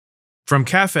From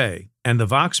Cafe and the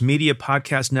Vox Media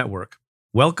Podcast Network,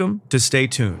 welcome to Stay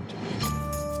Tuned.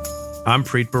 I'm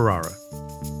Preet Bharara.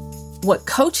 What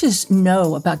coaches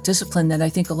know about discipline that I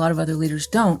think a lot of other leaders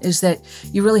don't is that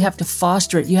you really have to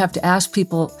foster it. You have to ask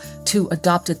people to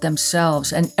adopt it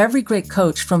themselves. And every great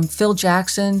coach, from Phil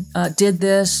Jackson did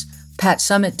this, Pat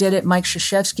Summitt did it, Mike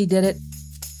Krzyzewski did it.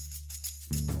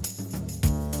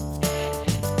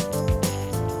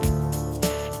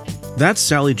 That's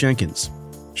Sally Jenkins.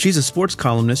 She's a sports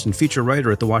columnist and feature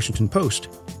writer at The Washington Post,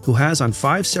 who has on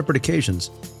 5 separate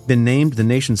occasions been named the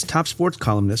nation's top sports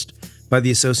columnist by the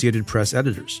Associated Press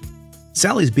editors.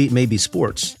 Sally's beat may be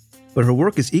sports, but her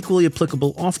work is equally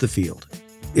applicable off the field.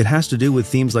 It has to do with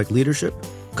themes like leadership,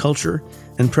 culture,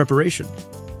 and preparation,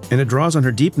 and it draws on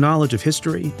her deep knowledge of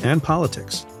history and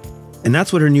politics. And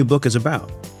that's what her new book is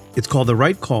about. It's called The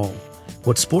Right Call: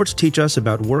 What Sports Teach Us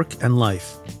About Work and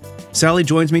Life. Sally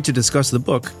joins me to discuss the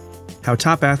book, how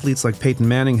top athletes like Peyton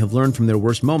Manning have learned from their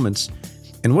worst moments,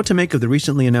 and what to make of the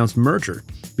recently announced merger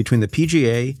between the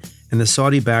PGA and the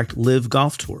Saudi-backed LIV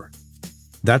Golf Tour.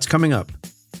 That's coming up.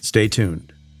 Stay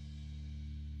tuned.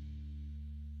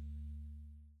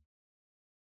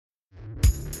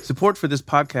 Support for this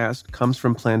podcast comes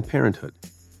from Planned Parenthood.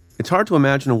 It's hard to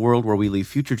imagine a world where we leave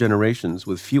future generations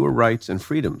with fewer rights and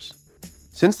freedoms.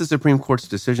 Since the Supreme Court's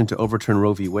decision to overturn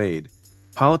Roe v. Wade,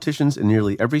 politicians in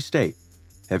nearly every state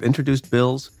have introduced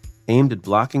bills aimed at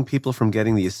blocking people from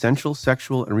getting the essential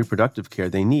sexual and reproductive care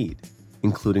they need,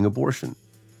 including abortion.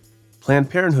 Planned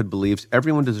Parenthood believes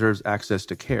everyone deserves access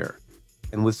to care,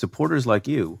 and with supporters like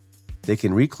you, they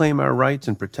can reclaim our rights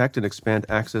and protect and expand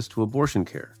access to abortion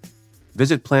care.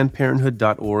 Visit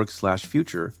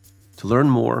PlannedParenthood.org/future to learn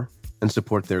more and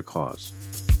support their cause.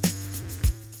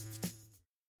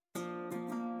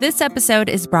 This episode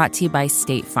is brought to you by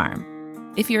State Farm.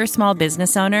 If you're a small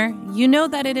business owner, you know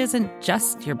that it isn't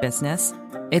just your business,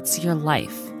 it's your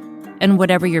life. And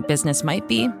whatever your business might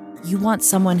be, you want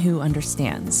someone who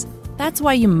understands. That's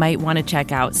why you might want to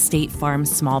check out State Farm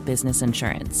Small Business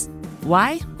Insurance.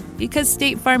 Why? Because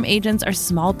State Farm agents are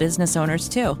small business owners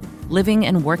too, living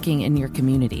and working in your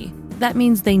community. That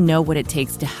means they know what it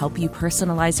takes to help you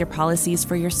personalize your policies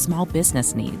for your small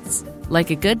business needs. Like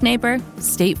a good neighbor,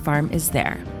 State Farm is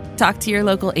there. Talk to your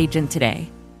local agent today.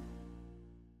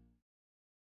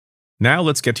 Now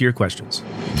let's get to your questions.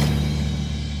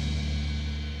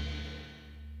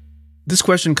 This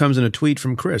question comes in a tweet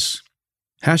from Chris.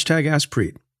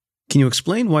 #AskPreet. Can you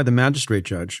explain why the magistrate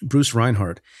judge, Bruce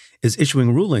Reinhardt, is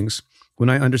issuing rulings when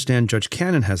I understand Judge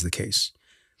Cannon has the case?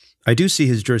 I do see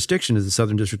his jurisdiction as the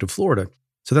Southern District of Florida,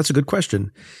 so that's a good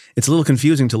question. It's a little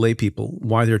confusing to lay people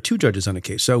why there are 2 judges on a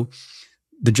case. So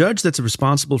the judge that's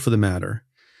responsible for the matter,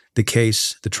 the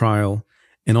case, the trial,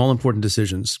 and all important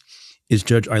decisions is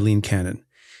Judge Eileen Cannon.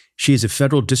 She is a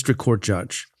federal district court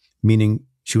judge, meaning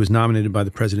she was nominated by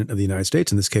the President of the United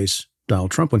States, in this case,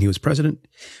 Donald Trump, when he was president.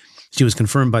 She was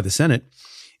confirmed by the Senate,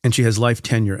 and she has life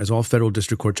tenure, as all federal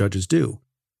district court judges do.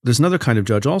 There's another kind of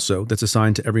judge also that's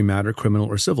assigned to every matter, criminal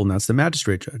or civil, and that's the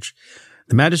magistrate judge.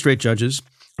 The magistrate judges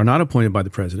are not appointed by the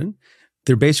president.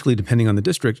 They're basically, depending on the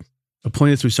district,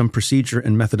 appointed through some procedure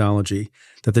and methodology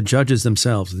that the judges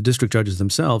themselves, the district judges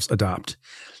themselves, adopt.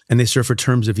 And they serve for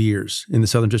terms of years. In the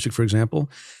Southern District, for example,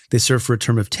 they serve for a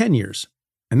term of 10 years.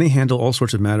 And they handle all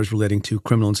sorts of matters relating to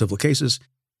criminal and civil cases,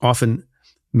 often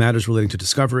matters relating to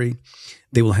discovery.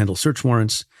 They will handle search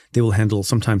warrants. They will handle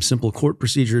sometimes simple court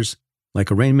procedures, like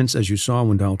arraignments, as you saw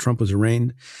when Donald Trump was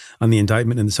arraigned on the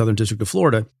indictment in the Southern District of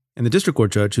Florida. And the district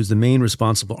court judge, who's the main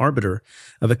responsible arbiter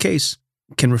of a case,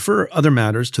 can refer other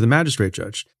matters to the magistrate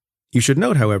judge. You should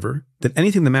note, however, that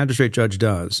anything the magistrate judge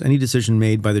does, any decision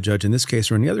made by the judge in this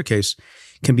case or any other case,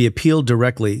 can be appealed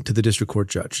directly to the district court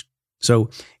judge. So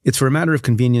it's for a matter of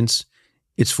convenience,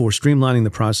 it's for streamlining the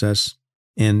process,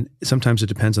 and sometimes it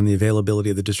depends on the availability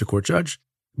of the district court judge.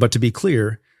 But to be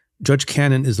clear, Judge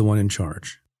Cannon is the one in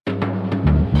charge.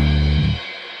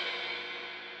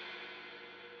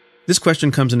 This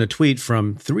question comes in a tweet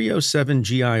from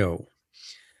 307GIO.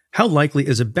 How likely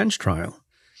is a bench trial?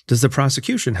 Does the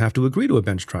prosecution have to agree to a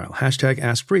bench trial?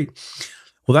 #AskPreet.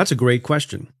 Well, that's a great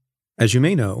question. As you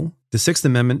may know, the 6th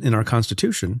Amendment in our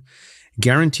Constitution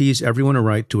guarantees everyone a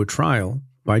right to a trial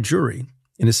by jury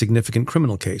in a significant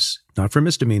criminal case, not for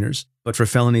misdemeanors, but for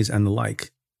felonies and the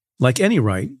like. Like any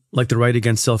right, like the right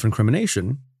against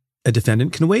self-incrimination, a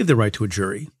defendant can waive the right to a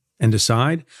jury and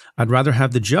decide, I'd rather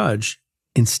have the judge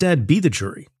instead be the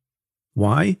jury.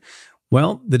 Why?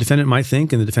 Well, the defendant might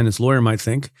think, and the defendant's lawyer might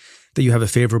think, that you have a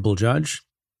favorable judge.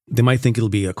 They might think it'll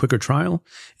be a quicker trial,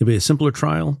 it'll be a simpler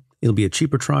trial, it'll be a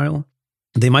cheaper trial.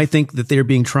 They might think that they're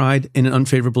being tried in an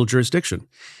unfavorable jurisdiction,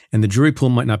 and the jury pool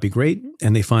might not be great,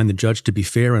 and they find the judge to be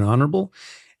fair and honorable,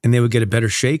 and they would get a better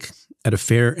shake at a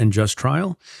fair and just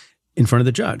trial in front of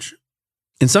the judge.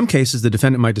 In some cases, the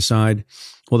defendant might decide,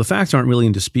 well, the facts aren't really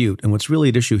in dispute, and what's really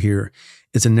at issue here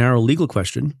is a narrow legal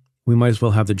question. We might as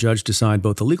well have the judge decide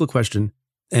both the legal question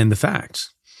and the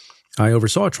facts. I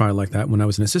oversaw a trial like that when I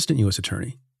was an assistant U.S.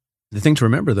 attorney. The thing to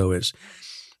remember, though, is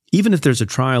even if there's a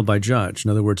trial by judge,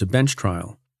 in other words, a bench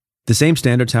trial, the same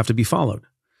standards have to be followed.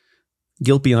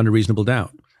 Guilt beyond a reasonable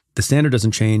doubt. The standard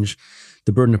doesn't change.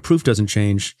 The burden of proof doesn't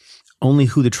change. Only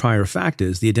who the trier of fact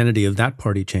is, the identity of that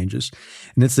party changes,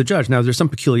 and it's the judge. Now, there's some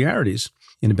peculiarities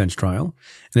in a bench trial,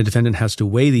 and a defendant has to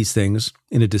weigh these things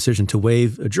in a decision to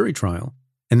waive a jury trial,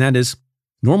 and that is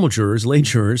normal jurors, lay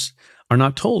jurors, are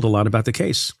not told a lot about the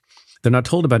case. They're not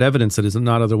told about evidence that is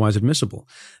not otherwise admissible.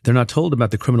 They're not told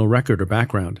about the criminal record or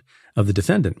background of the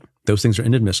defendant. Those things are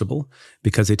inadmissible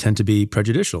because they tend to be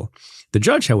prejudicial. The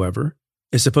judge, however,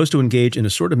 is supposed to engage in a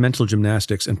sort of mental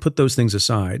gymnastics and put those things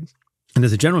aside. And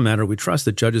as a general matter, we trust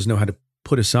that judges know how to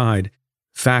put aside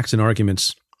facts and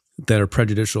arguments that are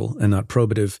prejudicial and not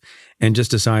probative and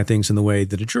just decide things in the way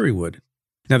that a jury would.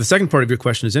 Now, the second part of your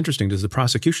question is interesting. Does the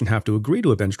prosecution have to agree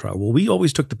to a bench trial? Well, we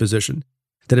always took the position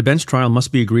that a bench trial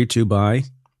must be agreed to by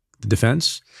the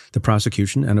defense, the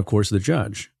prosecution, and of course the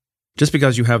judge. Just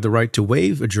because you have the right to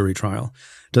waive a jury trial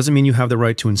doesn't mean you have the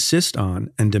right to insist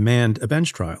on and demand a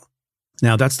bench trial.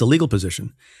 Now, that's the legal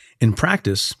position. In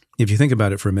practice, if you think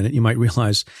about it for a minute, you might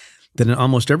realize that in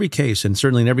almost every case, and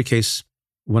certainly in every case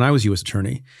when I was U.S.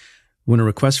 attorney, when a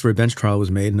request for a bench trial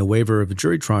was made and a waiver of a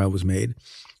jury trial was made,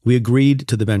 we agreed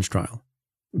to the bench trial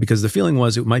because the feeling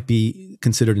was it might be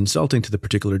considered insulting to the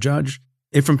particular judge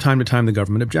if from time to time the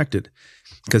government objected,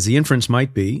 because the inference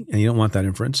might be, and you don't want that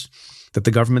inference, that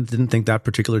the government didn't think that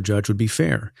particular judge would be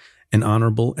fair and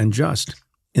honorable and just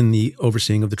in the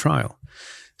overseeing of the trial.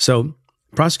 So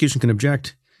prosecution can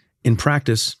object. In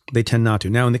practice, they tend not to.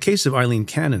 Now, in the case of Eileen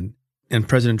Cannon and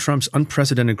President Trump's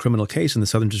unprecedented criminal case in the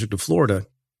Southern District of Florida,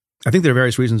 I think there are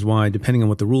various reasons why, depending on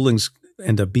what the rulings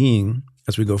end up being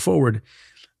as we go forward,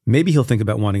 maybe he'll think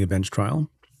about wanting a bench trial,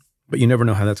 but you never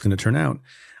know how that's going to turn out.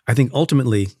 I think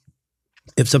ultimately,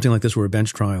 if something like this were a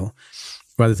bench trial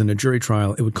rather than a jury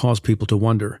trial, it would cause people to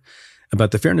wonder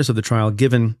about the fairness of the trial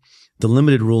given the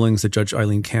limited rulings that Judge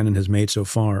Eileen Cannon has made so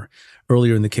far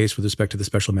earlier in the case with respect to the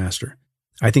special master.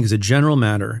 I think as a general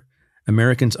matter,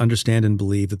 Americans understand and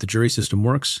believe that the jury system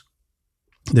works,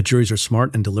 that juries are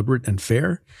smart and deliberate and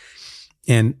fair,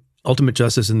 and ultimate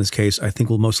justice in this case, I think,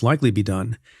 will most likely be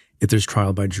done if there's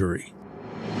trial by jury.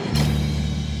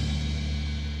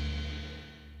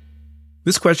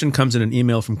 This question comes in an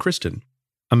email from Kristen.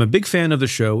 I'm a big fan of the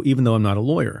show, even though I'm not a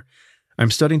lawyer.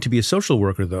 I'm studying to be a social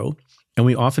worker, though, and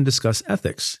we often discuss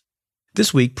ethics.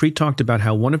 This week, Preet talked about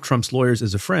how one of Trump's lawyers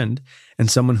is a friend and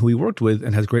someone who he worked with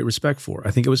and has great respect for.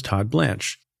 I think it was Todd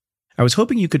Blanche. I was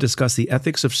hoping you could discuss the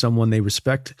ethics of someone they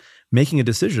respect making a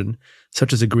decision,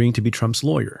 such as agreeing to be Trump's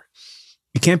lawyer.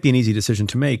 It can't be an easy decision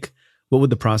to make. What would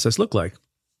the process look like?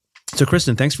 So,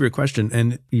 Kristen, thanks for your question.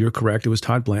 And you're correct. It was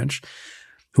Todd Blanche,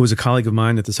 who was a colleague of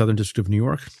mine at the Southern District of New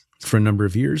York for a number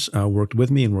of years, worked with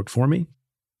me and worked for me.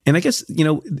 And I guess,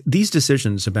 these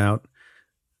decisions about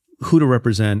who to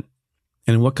represent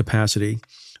and in what capacity,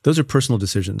 those are personal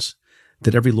decisions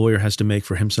that every lawyer has to make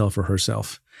for himself or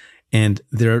herself. And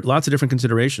there are lots of different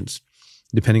considerations,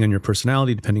 depending on your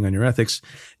personality, depending on your ethics,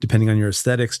 depending on your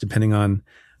aesthetics, depending on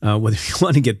whether you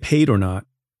want to get paid or not,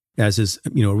 as is, a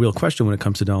real question when it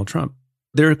comes to Donald Trump.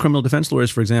 There are criminal defense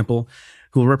lawyers, for example,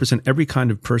 who will represent every kind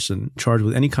of person charged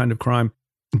with any kind of crime,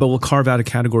 but will carve out a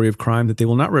category of crime that they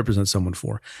will not represent someone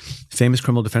for. Famous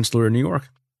criminal defense lawyer in New York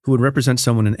who would represent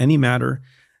someone in any matter,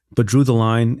 but drew the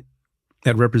line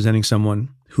at representing someone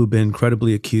who had been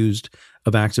credibly accused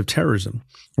of acts of terrorism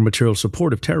or material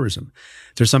support of terrorism.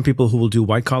 There's some people who will do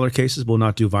white-collar cases, but will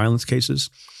not do violence cases.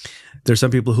 There's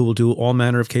some people who will do all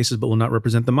manner of cases, but will not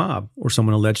represent the mob or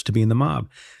someone alleged to be in the mob.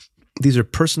 These are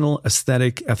personal,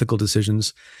 aesthetic, ethical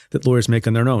decisions that lawyers make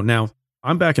on their own. Now,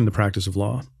 I'm back in the practice of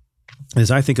law.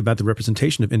 As I think about the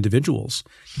representation of individuals,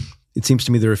 it seems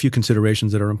to me there are a few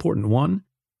considerations that are important. One,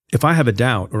 if I have a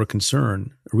doubt or a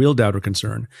concern, a real doubt or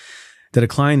concern, that a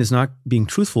client is not being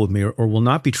truthful with me or will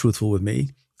not be truthful with me,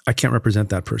 I can't represent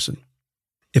that person.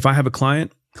 If I have a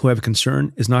client who I have a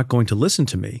concern is not going to listen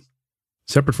to me,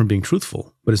 separate from being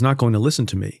truthful, but is not going to listen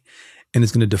to me and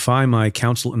is going to defy my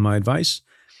counsel and my advice,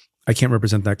 I can't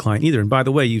represent that client either. And by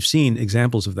the way, you've seen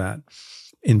examples of that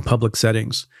in public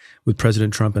settings with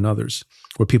President Trump and others,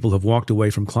 where people have walked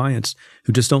away from clients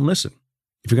who just don't listen.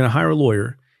 If you're going to hire a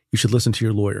lawyer, you should listen to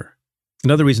your lawyer.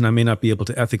 Another reason I may not be able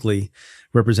to ethically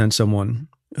represent someone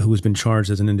who has been charged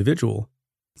as an individual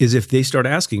is if they start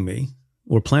asking me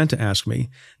or plan to ask me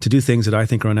to do things that I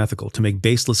think are unethical, to make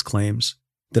baseless claims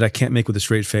that I can't make with a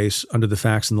straight face under the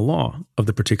facts and the law of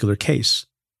the particular case.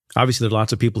 Obviously, there are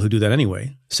lots of people who do that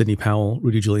anyway. Sidney Powell,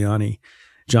 Rudy Giuliani,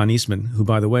 John Eastman, who,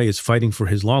 by the way, is fighting for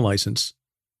his law license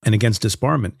and against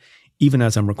disbarment, even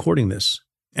as I'm recording this.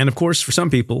 And of course, for some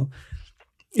people,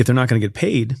 if they're not going to get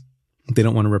paid, they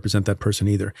don't want to represent that person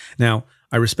either. Now,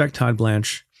 I respect Todd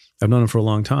Blanche. I've known him for a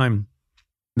long time.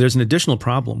 There's an additional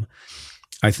problem,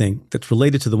 I think, that's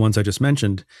related to the ones I just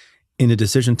mentioned in a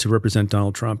decision to represent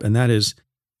Donald Trump. And that is,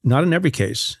 not in every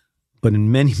case, but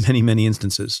in many, many, many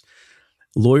instances,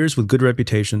 lawyers with good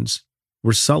reputations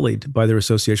were sullied by their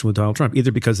association with Donald Trump,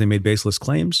 either because they made baseless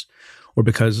claims or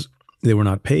because they were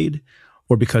not paid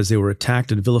or because they were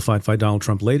attacked and vilified by Donald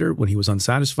Trump later when he was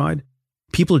unsatisfied.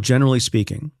 People, generally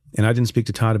speaking, and I didn't speak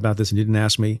to Todd about this and he didn't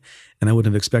ask me, and I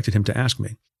wouldn't have expected him to ask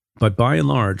me, but by and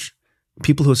large,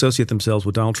 people who associate themselves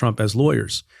with Donald Trump as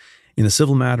lawyers in a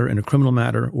civil matter, in a criminal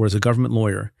matter, or as a government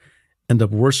lawyer end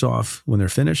up worse off when they're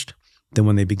finished than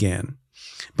when they began.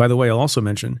 By the way, I'll also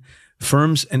mention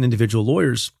firms and individual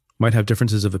lawyers might have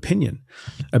differences of opinion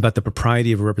about the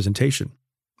propriety of a representation.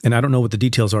 And I don't know what the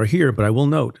details are here, but I will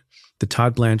note that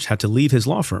Todd Blanche had to leave his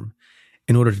law firm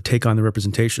in order to take on the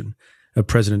representation of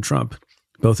President Trump,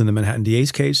 both in the Manhattan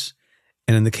DA's case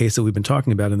and in the case that we've been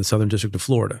talking about in the Southern District of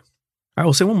Florida. I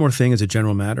will say one more thing as a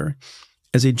general matter.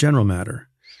 As a general matter,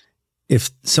 if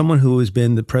someone who has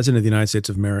been the President of the United States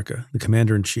of America, the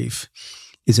Commander-in-Chief,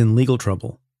 is in legal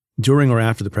trouble during or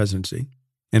after the presidency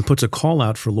and puts a call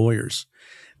out for lawyers,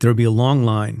 there will be a long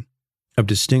line of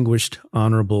distinguished,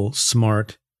 honorable,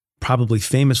 smart, probably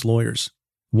famous lawyers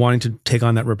wanting to take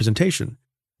on that representation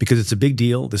because it's a big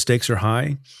deal, the stakes are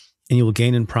high, and you will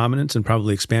gain in prominence and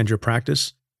probably expand your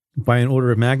practice by an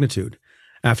order of magnitude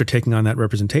after taking on that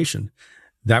representation.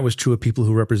 That was true of people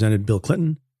who represented Bill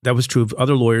Clinton. That was true of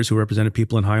other lawyers who represented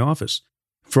people in high office.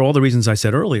 For all the reasons I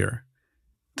said earlier,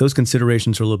 those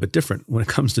considerations are a little bit different when it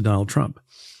comes to Donald Trump,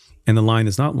 and the line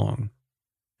is not long.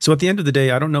 So at the end of the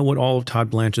day, I don't know what all of Todd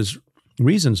Blanche's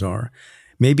reasons are.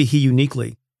 Maybe he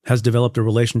uniquely has developed a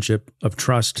relationship of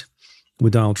trust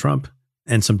with Donald Trump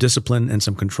and some discipline and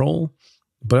some control,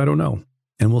 but I don't know,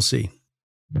 and we'll see.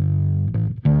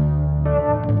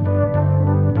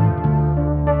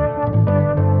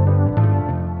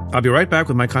 I'll be right back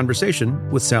with my conversation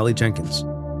with Sally Jenkins.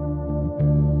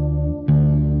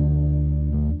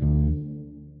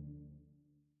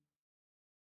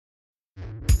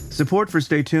 Support for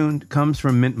Stay Tuned comes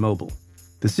from Mint Mobile.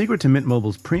 The secret to Mint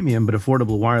Mobile's premium but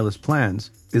affordable wireless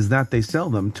plans is that they sell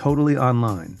them totally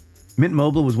online. Mint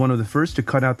Mobile was one of the first to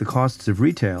cut out the costs of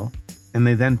retail, and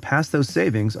they then pass those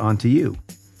savings on to you.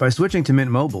 By switching to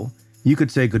Mint Mobile, you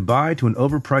could say goodbye to an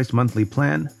overpriced monthly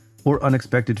plan or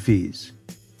unexpected fees.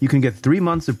 You can get 3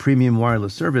 months of premium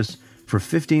wireless service for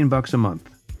 $15 a month.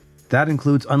 That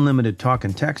includes unlimited talk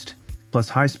and text, plus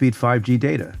high-speed 5G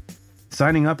data.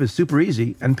 Signing up is super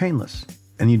easy and painless,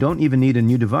 and you don't even need a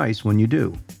new device when you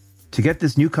do. To get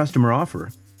this new customer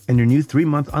offer and your new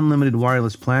 3-month unlimited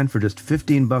wireless plan for just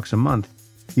 $15 a month,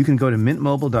 you can go to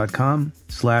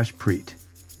mintmobile.com/preet.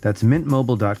 That's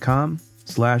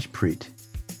mintmobile.com/preet.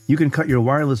 You can cut your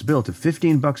wireless bill to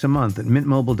 $15 a month at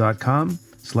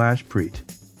mintmobile.com/preet.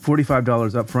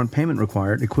 $45 upfront payment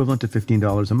required, equivalent to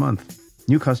 $15 a month.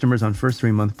 New customers on first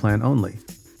 3-month plan only.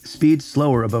 Speed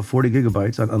slower above 40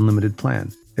 gigabytes on unlimited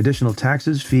plan. Additional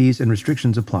taxes, fees, and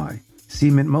restrictions apply. See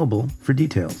Mint Mobile for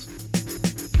details.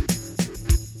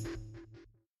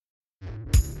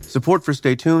 Support for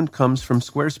Stay Tuned comes from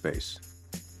Squarespace.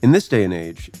 In this day and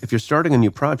age, if you're starting a new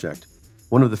project,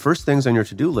 one of the first things on your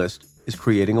to-do list is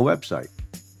creating a website.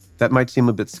 That might seem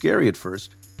a bit scary at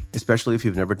first, especially if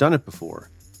you've never done it before.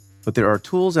 But there are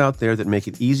tools out there that make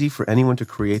it easy for anyone to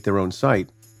create their own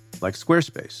site, like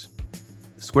Squarespace.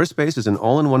 Squarespace is an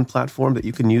all-in-one platform that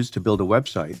you can use to build a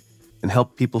website and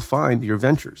help people find your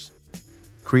ventures.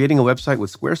 Creating a website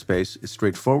with Squarespace is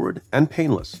straightforward and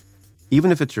painless,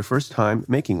 even if it's your first time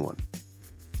making one.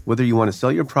 Whether you want to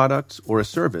sell your products or a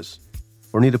service,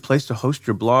 or need a place to host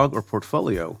your blog or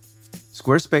portfolio,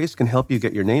 Squarespace can help you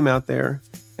get your name out there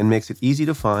and makes it easy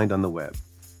to find on the web.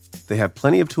 They have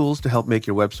plenty of tools to help make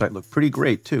your website look pretty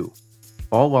great too,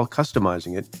 all while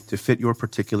customizing it to fit your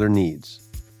particular needs.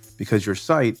 Because your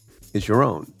site is your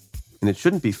own, and it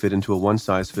shouldn't be fit into a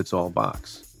one-size-fits-all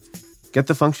box. Get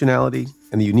the functionality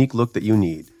and the unique look that you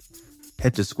need.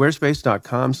 Head to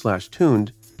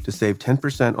squarespace.com/tuned to save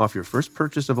 10% off your first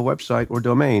purchase of a website or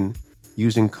domain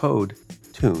using code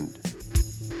TUNED.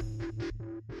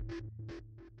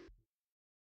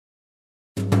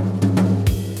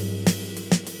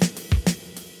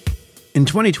 In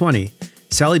 2020,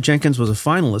 Sally Jenkins was a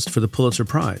finalist for the Pulitzer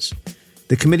Prize.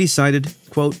 The committee cited,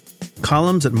 quote,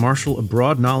 columns that marshal a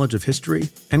broad knowledge of history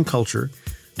and culture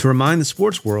to remind the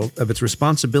sports world of its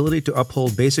responsibility to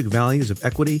uphold basic values of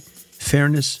equity,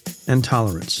 fairness, and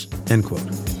tolerance, end quote.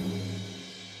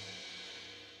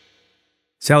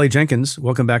 Sally Jenkins,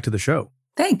 welcome back to the show.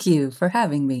 Thank you for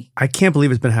having me. I can't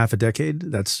believe it's been half a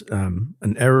decade. That's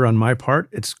an error on my part.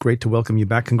 It's great to welcome you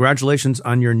back. Congratulations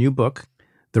on your new book,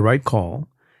 The Right Call,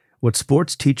 What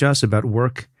Sports Teach Us About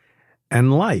Work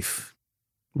and Life.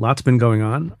 Lots been going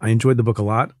on. I enjoyed the book a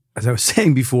lot. As I was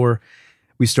saying before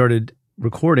we started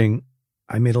recording,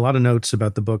 I made a lot of notes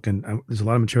about the book, and there's a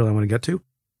lot of material I want to get to.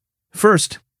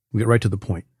 First, we get right to the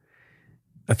point.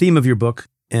 A theme of your book,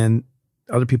 and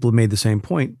other people have made the same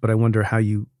point, but I wonder how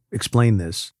you explain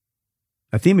this.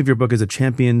 A theme of your book is that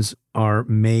champions are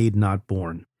made, not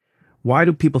born. Why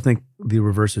do people think the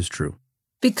reverse is true?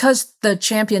 Because the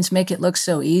champions make it look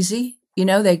so easy. You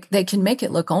know, they can make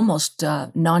it look almost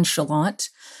nonchalant.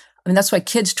 I mean, that's why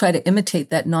kids try to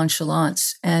imitate that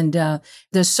nonchalance. And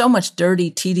there's so much dirty,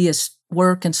 tedious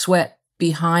work and sweat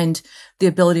behind the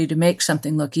ability to make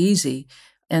something look easy.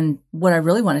 And what I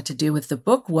really wanted to do with the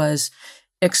book was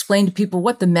explain to people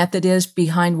what the method is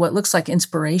behind what looks like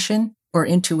inspiration or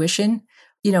intuition.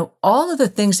 You know, all of the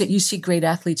things that you see great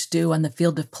athletes do on the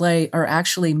field of play are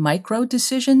actually micro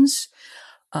decisions.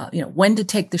 When to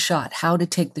take the shot, how to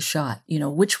take the shot,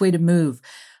 which way to move.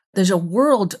 There's a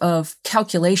world of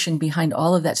calculation behind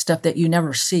all of that stuff that you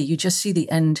never see. You just see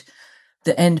the end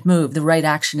move, the right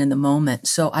action in the moment.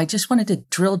 So I just wanted to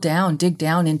dig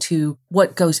down into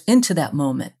what goes into that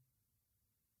moment.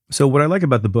 So what I like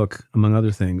about the book, among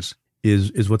other things,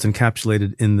 is what's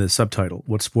encapsulated in the subtitle,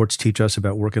 What Sports Teach Us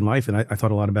About Work and Life. And I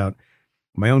thought a lot about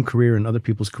my own career and other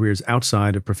people's careers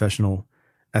outside of professional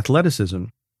athleticism.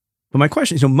 But my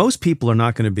question is, most people are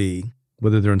not going to be,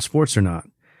 whether they're in sports or not,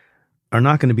 are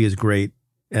not going to be as great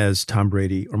as Tom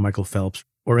Brady or Michael Phelps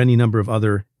or any number of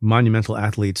other monumental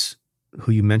athletes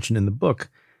who you mentioned in the book.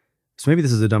 So maybe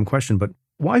this is a dumb question, but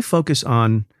why focus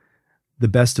on the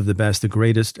best of the best, the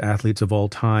greatest athletes of all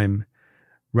time,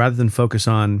 rather than focus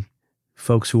on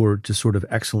folks who are just sort of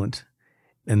excellent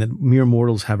and that mere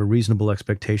mortals have a reasonable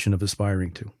expectation of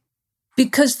aspiring to?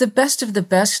 Because the best of the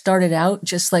best started out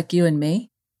just like you and me.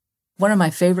 One of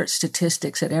my favorite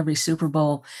statistics at every Super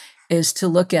Bowl is to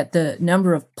look at the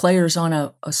number of players on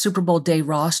a Super Bowl day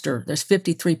roster. There's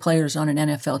 53 players on an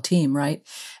NFL team, right?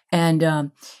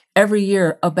 And every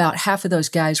year, about half of those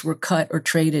guys were cut or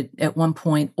traded at one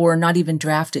point or not even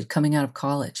drafted coming out of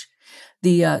college.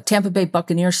 The Tampa Bay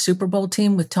Buccaneers Super Bowl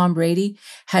team with Tom Brady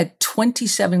had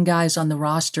 27 guys on the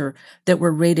roster that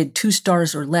were rated 2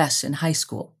 stars or less in high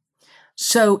school.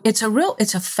 So it's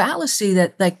a fallacy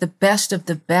that like the best of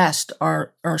the best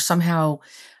are somehow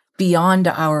beyond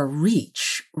our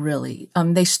reach, really.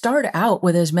 They start out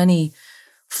with as many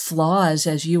flaws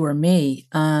as you or me.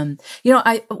 I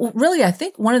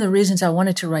think one of the reasons I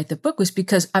wanted to write the book was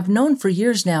because I've known for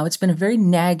years now, it's been a very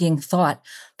nagging thought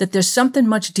that there's something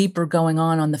much deeper going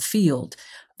on the field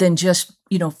than just,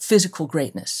 physical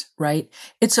greatness, right?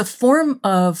 It's a form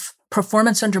of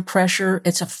performance under pressure.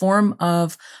 It's a form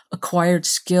of acquired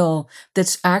skill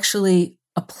that's actually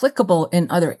applicable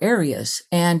in other areas.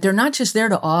 And they're not just there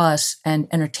to awe us and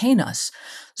entertain us.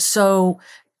 So,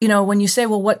 when you say,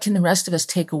 well, what can the rest of us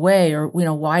take away? Or,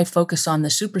 why focus on the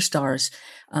superstars?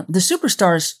 The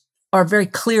superstars are very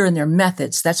clear in their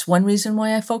methods. That's one reason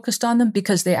why I focused on them,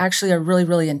 because they actually are really,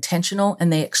 really intentional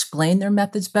and they explain their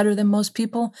methods better than most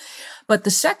people. But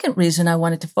the second reason I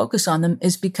wanted to focus on them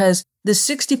is because the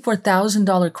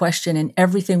 $64,000 question in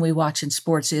everything we watch in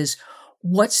sports is,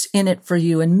 what's in it for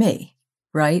you and me,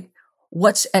 right?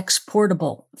 What's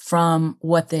exportable from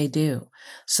what they do?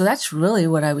 So that's really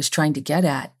what I was trying to get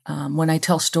at when I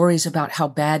tell stories about how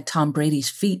bad Tom Brady's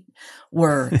feet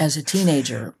were as a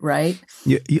teenager, right?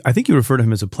 I think you refer to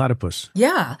him as a platypus.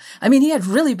 Yeah. I mean, he had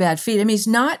really bad feet. I mean, he's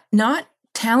not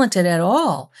talented at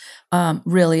all,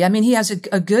 really. I mean, he has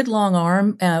a good long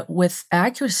arm with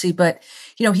accuracy, but,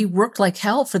 he worked like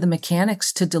hell for the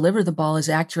mechanics to deliver the ball as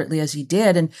accurately as he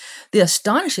did. And the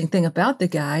astonishing thing about the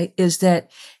guy is that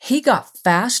he got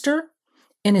faster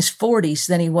in his 40s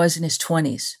than he was in his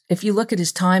 20s. If you look at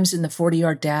his times in the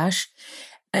 40-yard dash,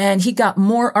 and he got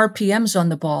more RPMs on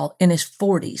the ball in his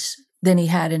 40s than he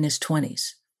had in his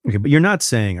 20s. Okay, but you're not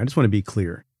saying, I just want to be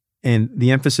clear, and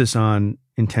the emphasis on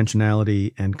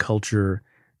intentionality and culture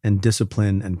and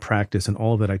discipline and practice and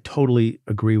all of it, I totally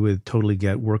agree with, totally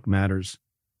get. Work matters.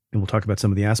 And we'll talk about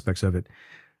some of the aspects of it.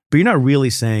 But you're not really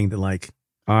saying that, like,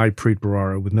 I, Preet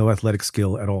Bharara, with no athletic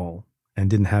skill at all, and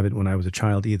didn't have it when I was a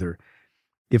child either,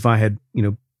 if I had,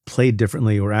 played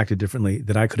differently or acted differently,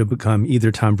 that I could have become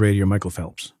either Tom Brady or Michael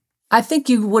Phelps? I think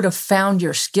you would have found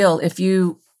your skill if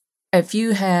you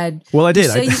had. Well, I did.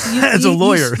 As a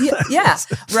lawyer. Yeah,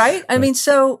 right? I mean,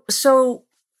 so some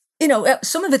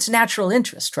of it's natural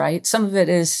interest, right? Some of it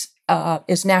is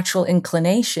natural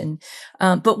inclination.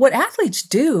 But what athletes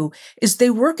do is they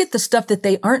work at the stuff that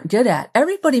they aren't good at.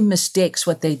 Everybody mistakes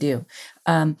what they do.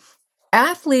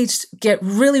 Athletes get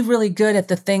really, really good at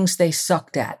the things they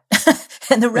sucked at.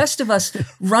 And the rest of us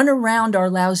run around our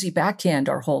lousy backhand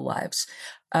our whole lives.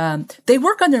 They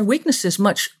work on their weaknesses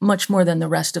much, much more than the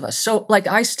rest of us. So like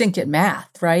I stink at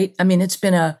math, right? I mean, it's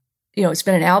been an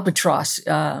albatross,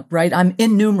 right? I'm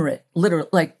innumerate,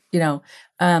 literally,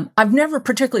 I've never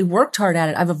particularly worked hard at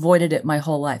it. I've avoided it my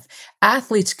whole life.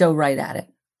 Athletes go right at it.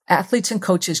 Athletes and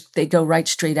coaches, they go right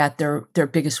straight at their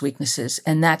biggest weaknesses.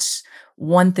 And that's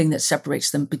one thing that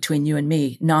separates them between you and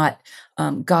me, not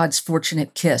God's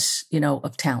fortunate kiss,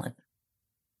 of talent.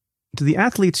 Do the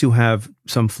athletes who have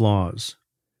some flaws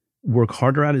work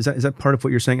harder at it? Is that part of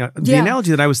what you're saying? The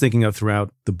analogy that I was thinking of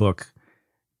throughout the book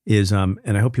is, and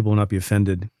I hope people will not be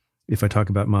offended if I talk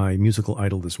about my musical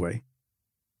idol this way.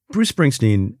 Bruce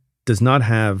Springsteen does not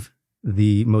have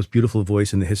the most beautiful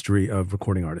voice in the history of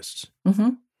recording artists. Mm-hmm.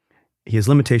 He has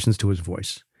limitations to his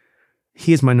voice.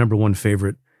 He is my number one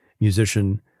favorite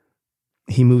musician.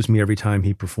 He moves me every time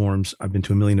he performs. I've been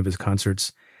to 1 million of his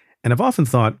concerts. And I've often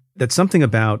thought that something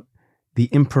about the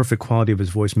imperfect quality of his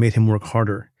voice made him work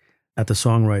harder at the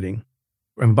songwriting.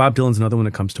 And Bob Dylan's another one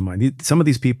that comes to mind. Some of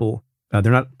these people,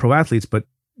 they're not pro athletes, but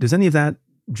does any of that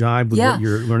jive with what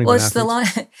you're learning about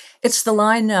athletes? It's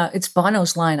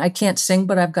Bono's line. I can't sing,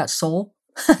 but I've got soul.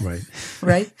 Right.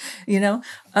 Right.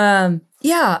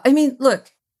 I mean,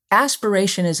 look,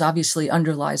 aspiration is obviously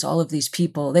underlies all of these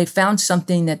people. They found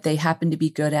something that they happen to be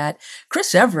good at.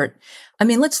 Chris Everett. I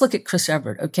mean, let's look at Chris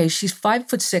Everett. Okay. She's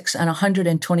 5'6" and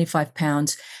 125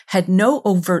 pounds, had no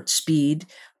overt speed,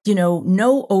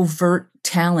 no overt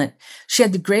talent. She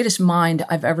had the greatest mind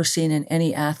I've ever seen in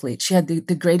any athlete. She had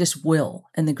the greatest will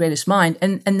and the greatest mind.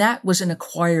 And that was an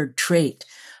acquired trait.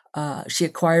 She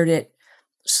acquired it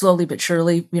slowly but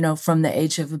surely, from the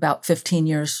age of about 15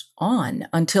 years on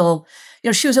until,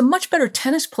 she was a much better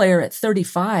tennis player at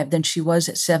 35 than she was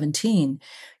at 17,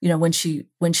 when she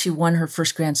won her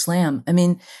first Grand Slam. I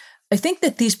mean, I think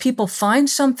that these people find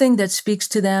something that speaks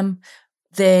to them.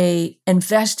 They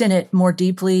invest in it more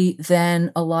deeply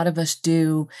than a lot of us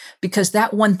do because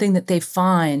that one thing that they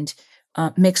find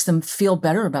makes them feel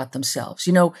better about themselves.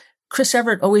 Chris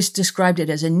Everett always described it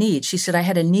as a need. She said, I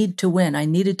had a need to win. I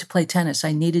needed to play tennis.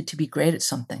 I needed to be great at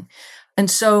something.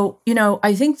 And so,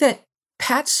 I think that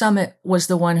Pat Summitt was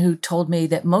the one who told me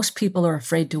that most people are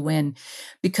afraid to win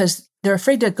because they're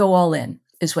afraid to go all in,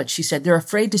 is what she said. They're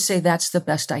afraid to say that's the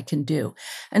best I can do.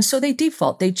 And so they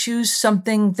default. They choose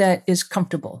something that is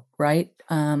comfortable, right?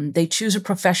 They choose a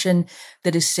profession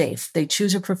that is safe. They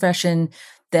choose a profession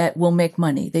that will make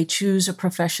money. They choose a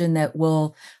profession that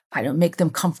will make them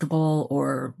comfortable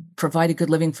or provide a good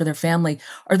living for their family.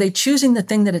 Are they choosing the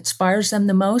thing that inspires them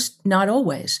the most? Not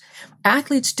always.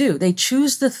 Athletes do. They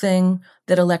choose the thing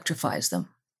that electrifies them.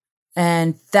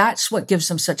 And that's what gives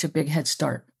them such a big head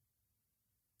start.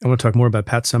 I want to talk more about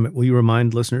Pat Summitt. Will you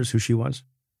remind listeners who she was?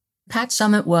 Pat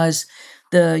Summitt was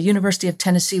the University of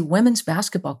Tennessee women's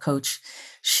basketball coach.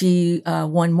 She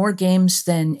won more games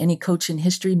than any coach in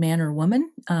history, man or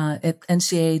woman, at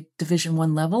NCAA Division I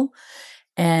level.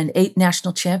 And 8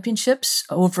 national championships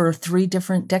over 3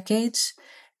 different decades.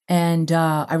 And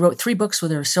I wrote 3 books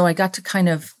with her. So I got to kind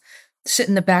of sit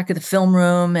in the back of the film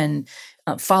room and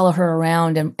follow her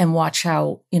around and watch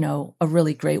how, a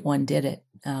really great one did it.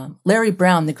 Larry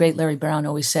Brown, the great Larry Brown,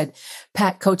 always said,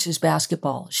 Pat coaches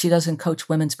basketball. She doesn't coach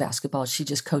women's basketball. She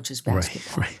just coaches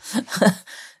basketball. Right.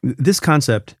 This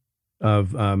concept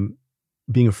of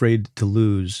being afraid to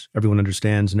lose, everyone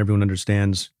understands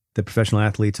that professional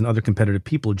athletes and other competitive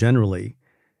people generally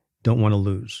don't want to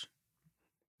lose.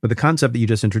 But the concept that you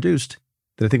just introduced,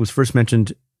 that I think was first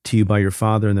mentioned to you by your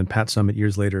father and then Pat Summitt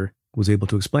years later was able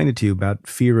to explain it to you about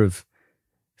fear of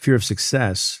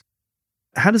success.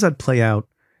 How does that play out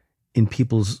in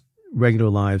people's regular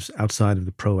lives outside of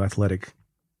the pro athletic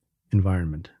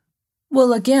environment?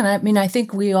 Well, again, I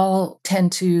think we all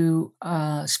tend to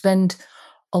spend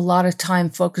a lot of time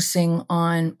focusing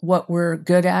on what we're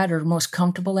good at or most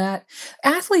comfortable at.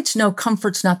 Athletes know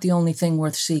comfort's not the only thing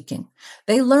worth seeking.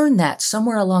 They learn that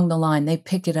somewhere along the line. They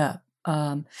pick it up.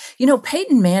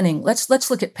 Peyton Manning,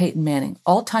 let's look at Peyton Manning,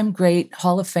 all-time great,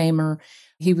 Hall of Famer.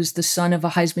 He was the son of a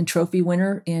Heisman Trophy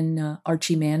winner in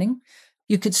Archie Manning.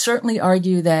 You could certainly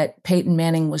argue that Peyton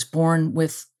Manning was born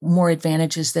with more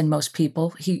advantages than most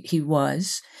people. He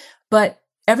was. But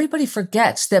everybody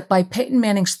forgets that by Peyton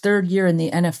Manning's third year in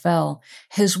the NFL,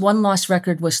 his one-loss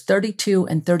record was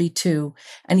 32-32,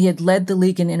 and he had led the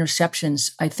league in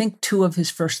interceptions, I think 2 of his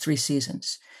first 3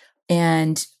 seasons.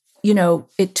 And,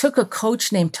 it took a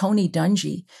coach named Tony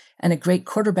Dungy and a great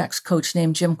quarterbacks coach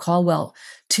named Jim Caldwell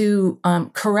to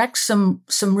correct some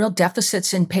real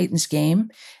deficits in Peyton's game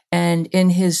and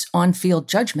in his on-field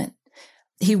judgment.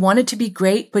 He wanted to be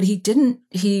great, but he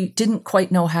didn't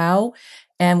quite know how,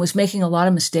 and was making a lot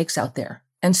of mistakes out there.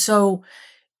 And so,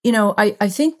 I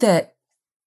think that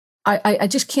I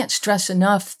just can't stress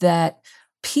enough that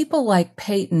people like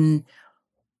Peyton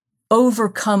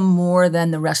overcome more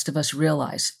than the rest of us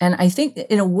realize. And I think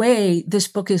in a way, this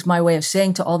book is my way of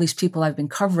saying to all these people I've been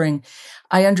covering,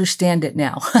 I understand it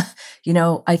now.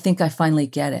 I think I finally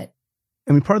get it.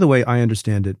 I mean, part of the way I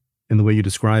understand it and the way you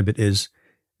describe it is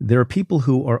there are people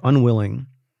who are unwilling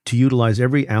to utilize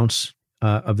every ounce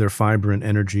of their fiber and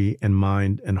energy and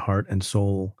mind and heart and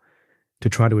soul to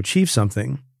try to achieve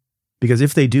something. Because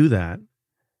if they do that,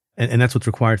 and that's what's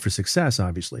required for success,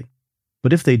 obviously,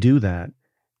 but if they do that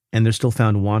and they're still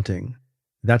found wanting,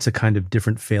 that's a kind of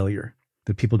different failure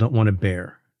that people don't want to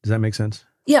bear. Does that make sense?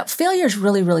 Yeah, failure is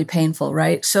really, really painful,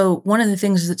 right? So one of the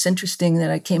things that's interesting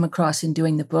that I came across in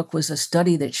doing the book was a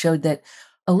study that showed that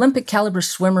Olympic caliber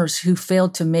swimmers who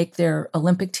failed to make their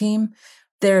Olympic team,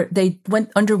 they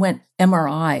underwent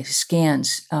MRI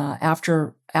scans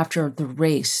after the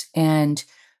race, and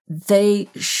they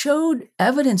showed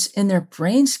evidence in their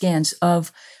brain scans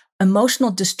of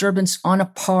emotional disturbance on a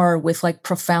par with like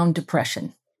profound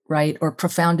depression, right? Or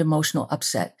profound emotional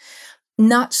upset.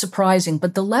 Not surprising,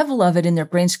 but the level of it in their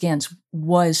brain scans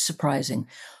was surprising.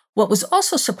 What was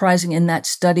also surprising in that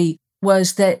study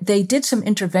was that they did some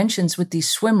interventions with these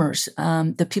swimmers,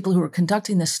 the people who were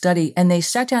conducting the study, and they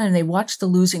sat down and they watched the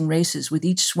losing races with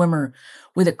each swimmer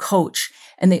with a coach,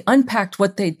 and they unpacked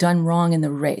what they'd done wrong in the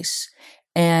race.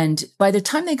 And by the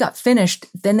time they got finished,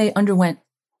 then they underwent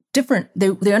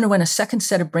they underwent a second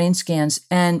set of brain scans.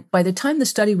 And by the time the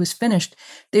study was finished,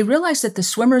 they realized that the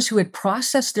swimmers who had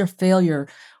processed their failure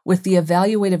with the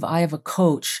evaluative eye of a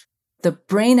coach, the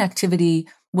brain activity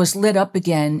was lit up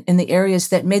again in the areas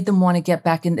that made them want to get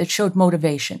back in. It showed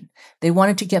motivation. They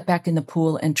wanted to get back in the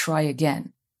pool and try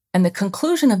again. And the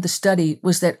conclusion of the study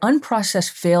was that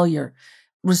unprocessed failure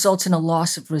results in a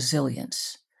loss of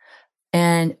resilience.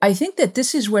 And I think that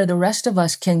this is where the rest of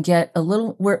us can get a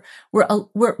little,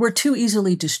 we're too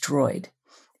easily destroyed,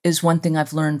 is one thing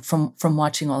I've learned from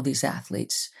watching all these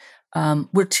athletes.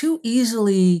 We're too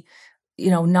easily,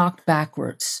 knocked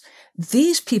backwards.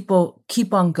 These people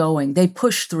keep on going. They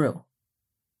push through.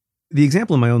 The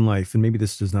example in my own life, and maybe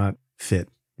this does not fit,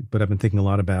 but I've been thinking a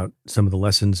lot about some of the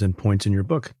lessons and points in your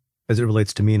book as it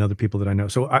relates to me and other people that I know.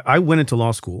 So I went into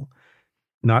law school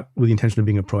not with the intention of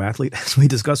being a pro athlete. As we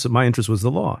discussed, my interest was the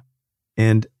law.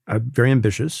 And I'm very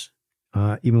ambitious,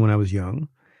 even when I was young.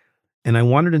 And I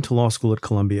wandered into law school at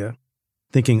Columbia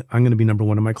thinking I'm going to be number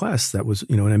one in my class. That was,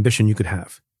 an ambition you could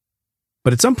have.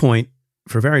 But at some point,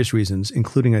 for various reasons,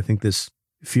 including, I think, this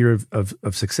fear of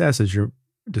success, as you're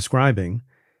describing,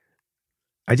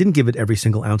 I didn't give it every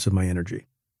single ounce of my energy.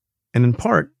 And in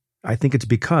part, I think it's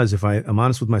because, if I'm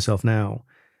honest with myself now,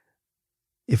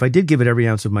 if I did give it every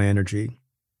ounce of my energy,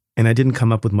 and I didn't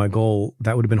come up with my goal,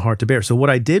 that would have been hard to bear. So what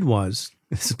I did was,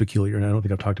 this is peculiar, and I don't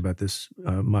think I've talked about this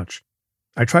much,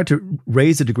 I tried to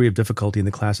raise the degree of difficulty in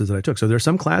the classes that I took. So there are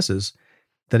some classes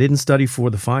that I didn't study for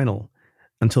the final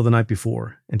until the night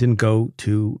before and didn't go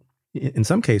to, in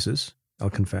some cases, I'll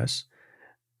confess,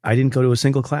 I didn't go to a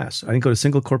single class. I didn't go to a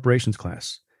single corporations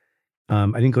class. I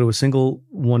didn't go to a single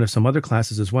one of some other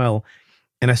classes as well.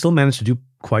 And I still managed to do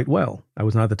quite well. I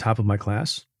was not at the top of my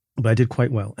class, but I did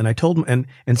quite well. And I told them,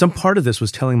 and some part of this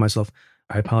was telling myself,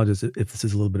 I apologize if this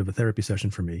is a little bit of a therapy session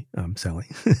for me, Sally.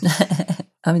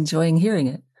 I'm enjoying hearing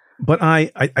it. But I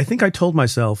think I told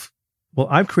myself, well,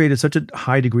 I've created such a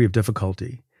high degree of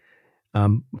difficulty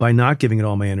by not giving it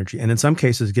all my energy. And in some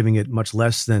cases, giving it much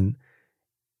less than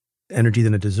energy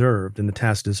than it deserved and the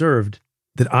task deserved,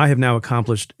 that I have now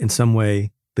accomplished in some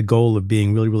way the goal of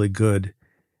being really, really good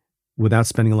without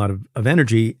spending a lot of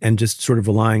energy and just sort of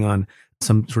relying on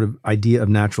some sort of idea of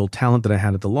natural talent that I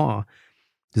had at the law.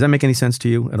 Does that make any sense to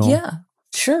you at all? Yeah,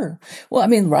 sure. Well, I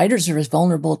mean, writers are as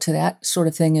vulnerable to that sort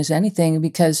of thing as anything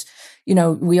because,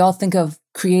 we all think of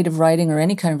creative writing or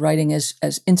any kind of writing as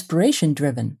inspiration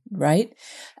driven, right?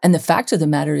 And the fact of the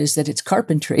matter is that it's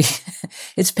carpentry.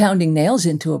 It's pounding nails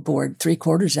into a board,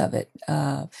 3/4 of it.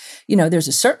 There's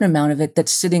a certain amount of it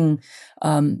that's sitting,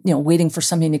 waiting for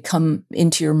something to come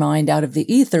into your mind out of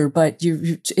the ether, but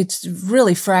it's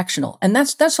really fractional. And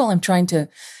that's all I'm trying to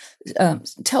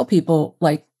tell people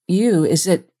like you, is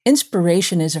that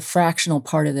inspiration is a fractional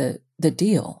part of the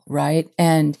deal, right?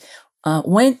 And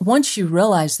once you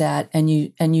realize that, and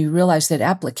you realize that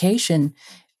application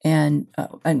and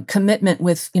commitment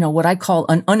with what I call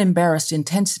an unembarrassed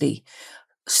intensity,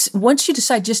 once you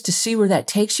decide just to see where that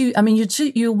takes you, I mean,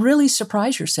 you really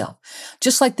surprise yourself,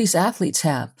 just like these athletes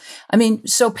have. I mean,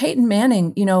 so Peyton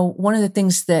Manning, one of the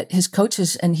things that his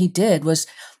coaches and he did was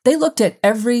they looked at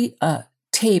every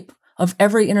tape of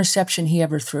every interception he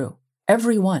ever threw,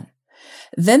 every one.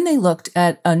 Then they looked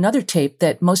at another tape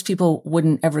that most people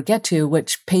wouldn't ever get to,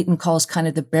 which Peyton calls kind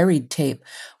of the buried tape,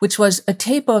 which was a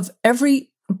tape of every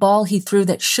ball he threw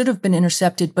that should have been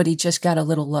intercepted, but he just got a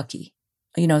little lucky.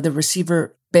 The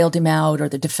receiver bailed him out or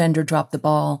the defender dropped the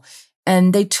ball.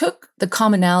 And they took the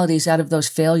commonalities out of those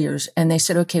failures and they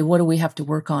said, okay, what do we have to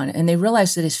work on? And they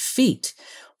realized that his feet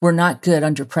were not good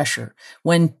under pressure.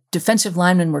 When defensive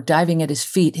linemen were diving at his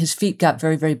feet got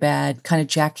very, very bad, kind of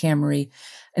jackhammery.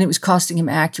 And it was costing him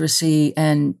accuracy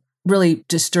and really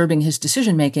disturbing his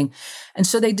decision-making. And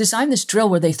so they designed this drill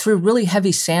where they threw really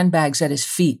heavy sandbags at his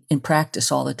feet in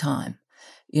practice all the time.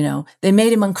 They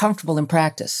made him uncomfortable in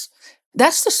practice.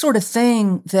 That's the sort of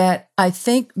thing that I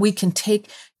think we can take.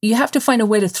 You have to find a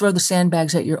way to throw the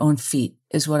sandbags at your own feet,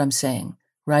 is what I'm saying,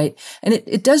 right? And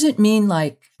it doesn't mean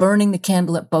like burning the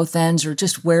candle at both ends or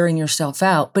just wearing yourself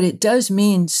out, but it does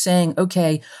mean saying,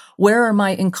 okay, where are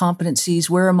my incompetencies?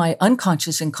 Where are my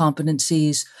unconscious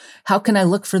incompetencies? How can I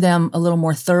look for them a little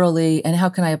more thoroughly? And how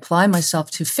can I apply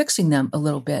myself to fixing them a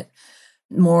little bit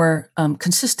more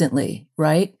consistently,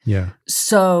 right? Yeah.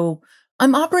 So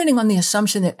I'm operating on the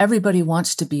assumption that everybody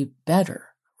wants to be better,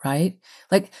 right?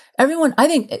 Like everyone, I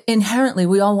think inherently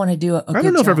we all want to do a good I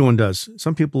don't know job. if everyone does.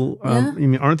 Some people,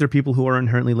 aren't there people who are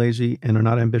inherently lazy and are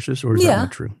not ambitious, or is that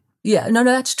not true? Yeah, no,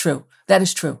 that's true. That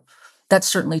is true. That's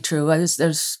certainly true.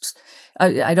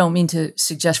 I don't mean to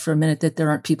suggest for a minute that there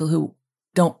aren't people who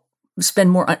don't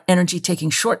spend more energy taking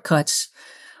shortcuts.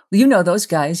 You know those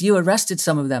guys. You arrested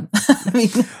some of them. I mean,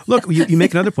 look, you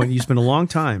make another point. You spend a long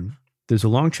time. There's a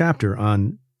long chapter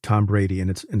on Tom Brady, and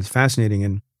it's fascinating.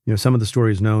 And some of the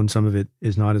story is known, some of it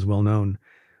is not as well known.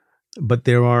 But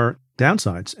there are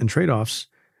downsides and trade-offs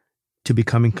to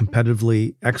becoming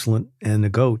competitively excellent and a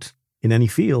GOAT in any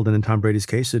field. And in Tom Brady's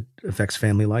case, it affects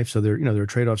family life. So there are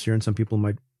trade-offs here, and some people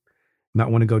might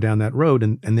not want to go down that road.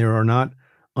 And there are not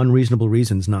unreasonable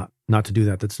reasons not to do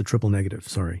that. That's the triple negative.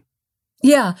 Sorry.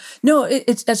 Yeah, no,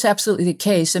 that's absolutely the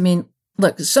case. I mean,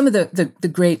 look, some of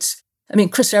the greats, I mean,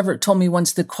 Chris Everett told me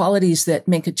once the qualities that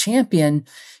make a champion,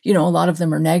 a lot of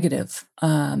them are negative.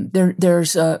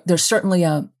 There's certainly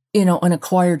an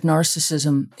acquired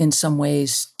narcissism in some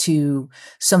ways to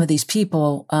some of these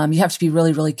people. You have to be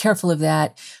really, really careful of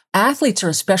that. Athletes are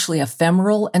especially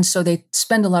ephemeral. And so they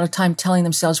spend a lot of time telling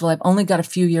themselves, well, I've only got a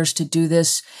few years to do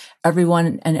this.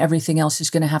 Everyone and everything else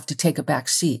is going to have to take a back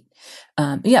seat.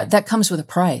 That comes with a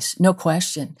price, no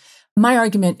question. My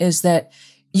argument is that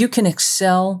you can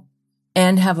excel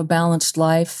and have a balanced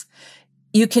life.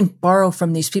 You can borrow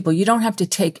from these people. You don't have to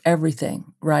take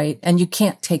everything, right? And you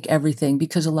can't take everything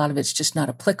because a lot of it's just not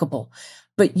applicable.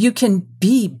 But you can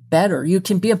be better. You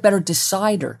can be a better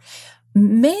decider.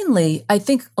 Mainly, I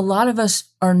think a lot of us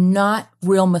are not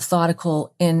real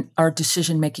methodical in our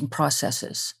decision-making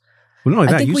processes. Well, not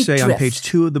only that, you say drift. On page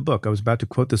 2 of the book, I was about to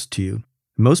quote this to you,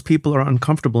 most people are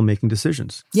uncomfortable making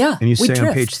decisions. Yeah, and you say drift.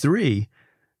 On page 3,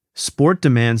 sport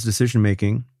demands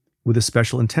decision-making with a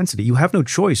special intensity. You have no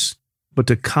choice but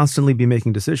to constantly be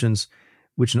making decisions,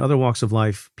 which in other walks of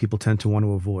life, people tend to want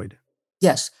to avoid.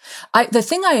 Yes. The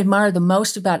thing I admire the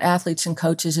most about athletes and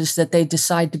coaches is that they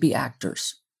decide to be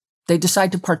actors. They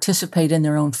decide to participate in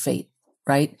their own fate,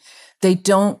 right? They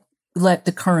don't let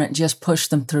the current just push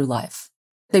them through life.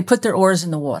 They put their oars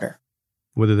in the water.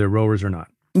 Whether they're rowers or not.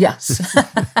 Yes.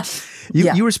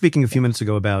 You were speaking a few minutes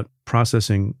ago about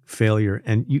processing failure,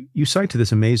 and you cite to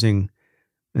this amazing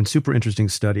and super interesting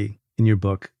study in your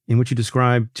book in which you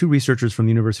describe 2 researchers from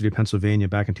the University of Pennsylvania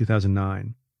back in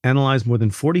 2009 analyzed more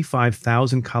than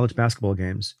 45,000 college basketball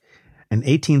games and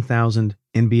 18,000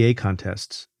 NBA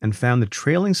contests and found that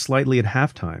trailing slightly at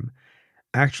halftime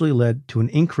actually led to an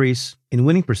increase in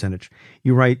winning percentage.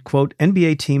 You write, quote,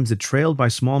 NBA teams that trailed by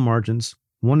small margins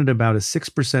won at about a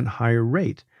 6% higher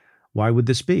rate. Why would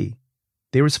this be?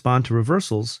 They respond to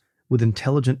reversals with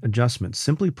intelligent adjustments.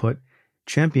 Simply put,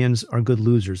 champions are good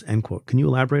losers, end quote. Can you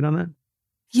elaborate on that?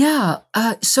 Yeah.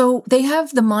 So they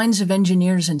have the minds of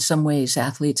engineers in some ways,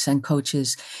 athletes and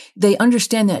coaches. They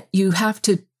understand that you have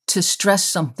to stress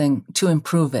something to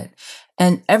improve it.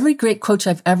 And every great coach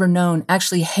I've ever known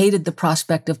actually hated the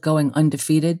prospect of going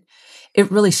undefeated.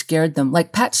 It really scared them.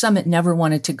 Like Pat Summitt never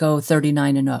wanted to go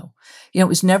 39-0. It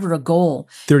was never a goal.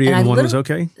 38-1 was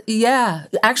okay? Yeah,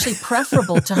 actually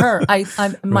preferable to her.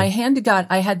 My hand to God,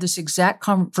 I had this exact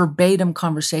verbatim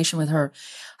conversation with her.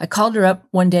 I called her up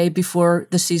one day before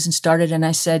the season started and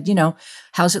I said,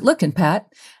 how's it looking,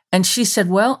 Pat? And she said,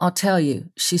 well, I'll tell you.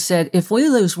 She said, if we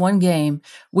lose one game,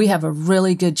 we have a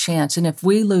really good chance. And if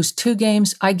we lose 2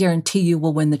 games, I guarantee you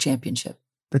we'll win the championship.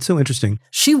 That's so interesting.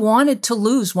 She wanted to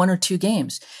lose 1 or 2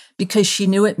 games because she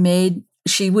knew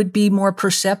she would be more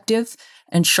perceptive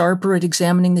and sharper at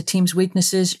examining the team's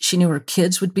weaknesses. She knew her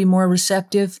kids would be more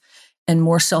receptive and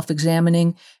more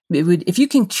self-examining. If you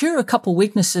can cure a couple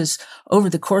weaknesses over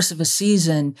the course of a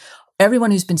season,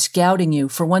 everyone who's been scouting you,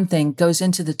 for one thing, goes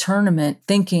into the tournament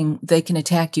thinking they can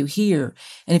attack you here.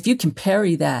 And if you can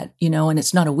parry that, and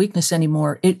it's not a weakness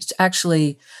anymore, it's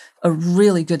actually a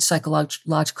really good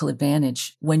psychological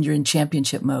advantage when you're in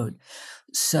championship mode.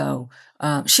 So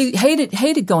she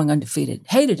hated going undefeated,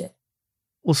 hated it.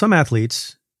 Well, some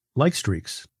athletes like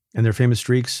streaks, and they're famous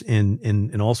streaks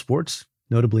in all sports,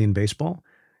 notably in baseball.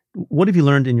 What have you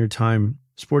learned in your time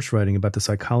sports writing about the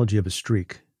psychology of a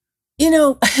streak?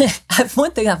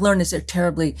 One thing I've learned is they're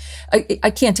terribly, I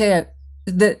can't tell you,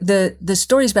 the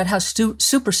stories about how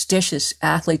superstitious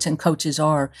athletes and coaches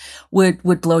are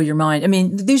would blow your mind. I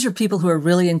mean, these are people who are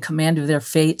really in command of their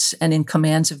fates and in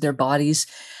commands of their bodies.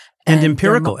 And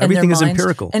empirical. Everything is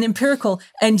empirical. And empirical.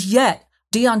 And yet,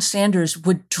 Deion Sanders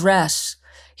would dress.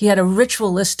 He had a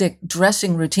ritualistic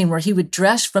dressing routine where he would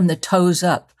dress from the toes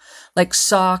up, like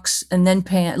socks and then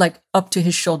pants, like up to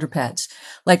his shoulder pads.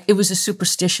 Like it was a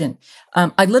superstition.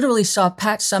 I literally saw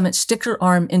Pat Summitt stick her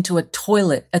arm into a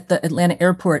toilet at the Atlanta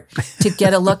airport to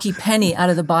get a lucky penny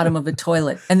out of the bottom of a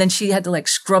toilet. And then she had to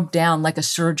scrub down like a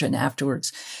surgeon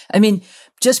afterwards. I mean,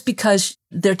 just because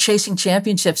they're chasing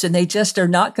championships and they just are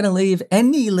not going to leave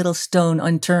any little stone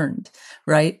unturned,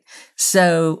 right?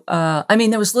 So,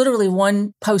 there was literally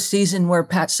one postseason where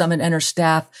Pat Summitt and her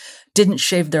staff didn't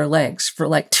shave their legs for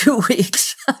 2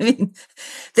 weeks. I mean,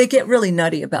 they get really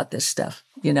nutty about this stuff,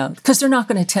 because they're not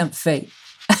going to tempt fate.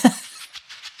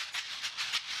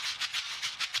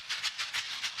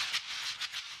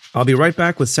 I'll be right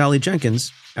back with Sally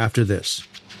Jenkins after this.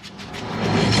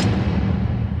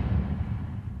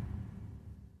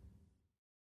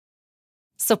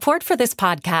 Support for this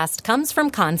podcast comes from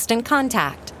Constant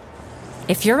Contact.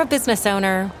 If you're a business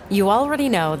owner, you already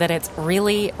know that it's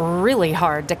really, really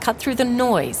hard to cut through the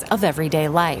noise of everyday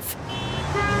life.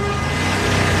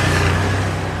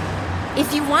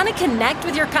 If you want to connect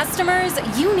with your customers,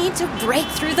 you need to break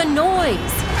through the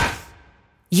noise.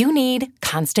 You need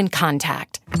Constant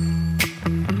Contact.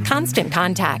 Constant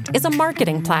Contact is a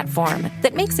marketing platform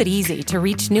that makes it easy to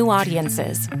reach new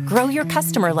audiences, grow your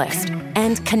customer list,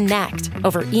 and connect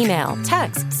over email,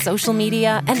 text, social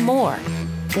media, and more.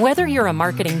 Whether you're a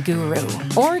marketing guru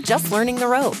or just learning the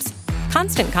ropes,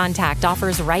 Constant Contact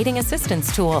offers writing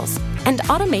assistance tools and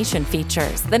automation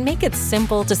features that make it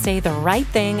simple to say the right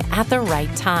thing at the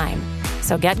right time.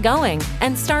 So get going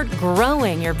and start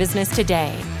growing your business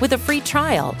today with a free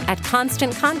trial at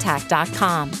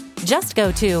ConstantContact.com. Just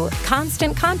go to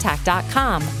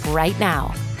ConstantContact.com right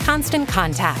now. Constant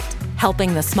Contact,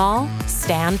 helping the small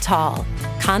stand tall.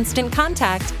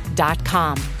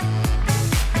 ConstantContact.com.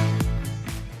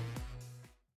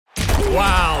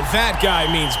 Wow, that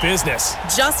guy means business.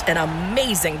 Just an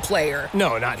amazing player.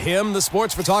 No, not him, the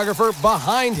sports photographer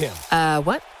behind him.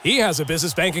 What? He has a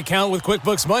business bank account with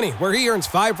QuickBooks Money where he earns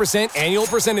 5% annual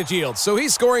percentage yield, so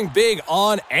he's scoring big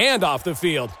on and off the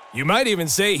field. You might even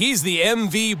say he's the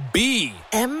MVB.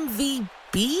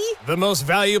 MVB? The most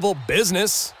valuable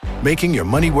business. Making your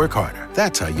money work harder.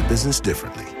 That's how you business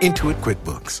differently. Intuit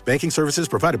QuickBooks. Banking services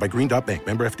provided by Green Dot Bank.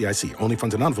 Member FDIC. Only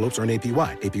funds and envelopes earn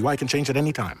APY. APY can change at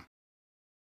any time.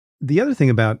 The other thing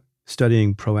about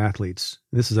studying pro athletes,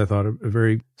 this is, I thought, a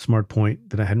very smart point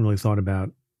that I hadn't really thought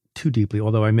about too deeply,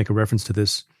 although I make a reference to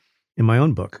this in my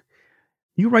own book.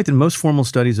 You write that most formal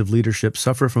studies of leadership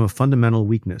suffer from a fundamental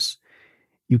weakness.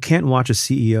 You can't watch a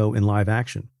CEO in live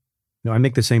action. I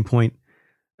make the same point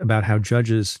about how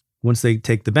judges, once they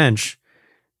take the bench,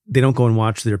 they don't go and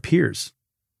watch their peers.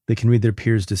 They can read their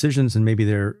peers' decisions and maybe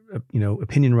their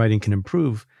opinion writing can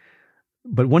improve.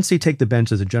 But once they take the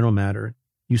bench as a general matter,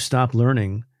 you stop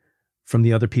learning from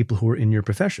the other people who are in your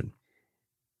profession.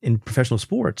 In professional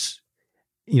sports,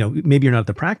 maybe you're not at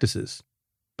the practices,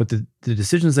 but the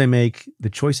decisions they make, the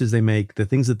choices they make, the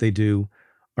things that they do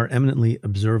are eminently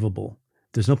observable.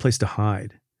 There's no place to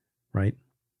hide, right?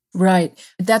 Right.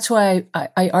 That's why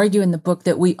I argue in the book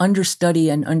that we understudy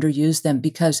and underuse them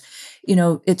because,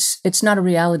 it's not a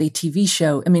reality TV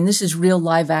show. I mean, this is real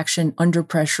live action, under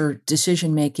pressure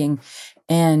decision making.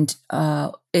 And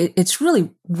it's really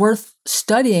worth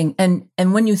studying. And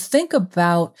when you think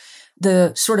about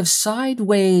the sort of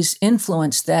sideways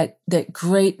influence that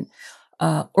great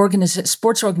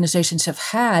sports organizations have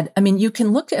had, I mean, you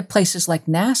can look at places like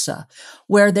NASA,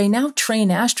 where they now train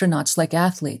astronauts like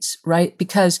athletes, right?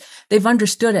 Because they've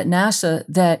understood at NASA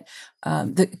that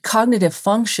the cognitive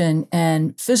function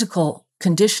and physical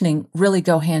conditioning really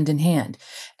go hand in hand.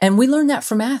 And we learn that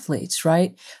from athletes,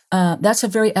 right? That's a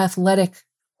very athletic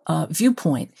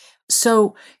viewpoint.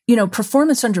 So,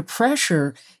 performance under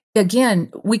pressure,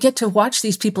 again, we get to watch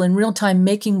these people in real time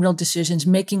making real decisions,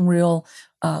 making real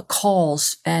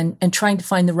calls and trying to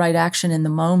find the right action in the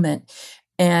moment.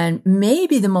 And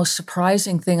maybe the most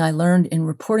surprising thing I learned in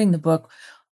reporting the book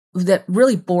that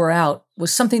really bore out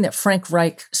was something that Frank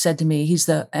Reich said to me. He's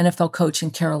the NFL coach in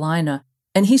Carolina.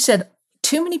 And he said,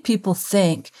 too many people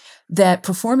think that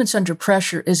performance under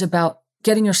pressure is about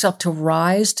getting yourself to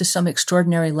rise to some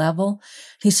extraordinary level.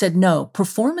 He said, no,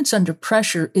 performance under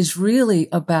pressure is really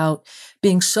about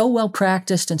being so well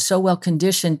practiced and so well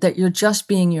conditioned that you're just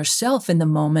being yourself in the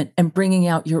moment and bringing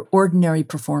out your ordinary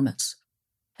performance.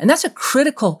 And that's a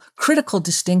critical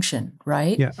distinction,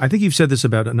 right? Yeah, I think you've said this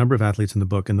about a number of athletes in the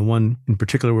book, and the one in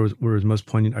particular where it was most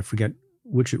poignant, I forget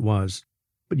which it was,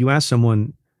 but you asked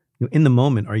someone, in the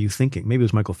moment, are you thinking? Maybe it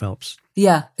was Michael Phelps.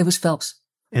 Yeah, it was Phelps.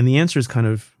 And the answer is kind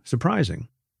of surprising,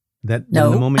 that no.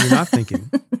 In the moment you're not thinking.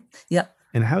 Yeah.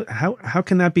 And how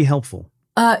can that be helpful?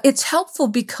 It's helpful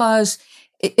because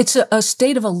it's a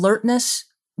state of alertness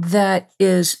that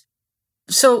is,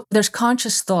 so there's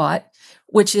conscious thought,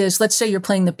 which is, let's say you're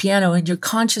playing the piano and you're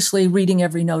consciously reading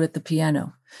every note at the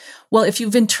piano. Well, if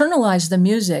you've internalized the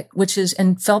music,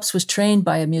 and Phelps was trained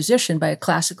by a musician, by a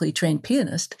classically trained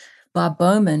pianist, Bob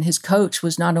Bowman, his coach,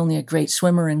 was not only a great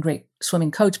swimmer and great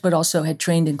swimming coach, but also had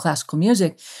trained in classical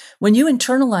music. When you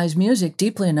internalize music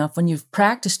deeply enough, when you've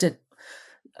practiced it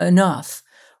enough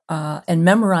and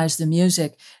memorized the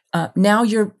music, now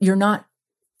you're not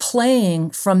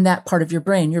playing from that part of your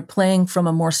brain. You're playing from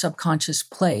a more subconscious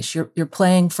place. You're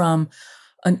playing from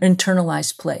an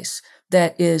internalized place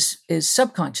that is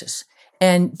subconscious.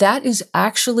 And that is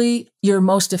actually your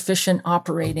most efficient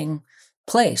operating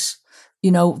place. The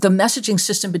messaging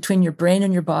system between your brain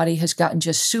and your body has gotten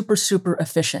just super, super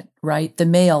efficient, right? The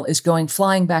mail is going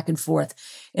flying back and forth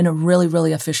in a really,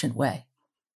 really efficient way.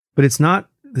 But it's not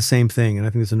the same thing. And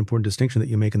I think it's an important distinction that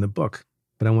you make in the book,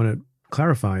 but I want to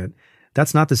clarify it.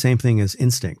 That's not the same thing as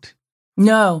instinct.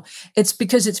 No, it's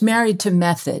because it's married to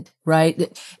method,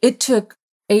 right? It took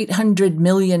 800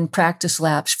 million practice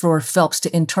laps for Phelps to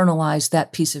internalize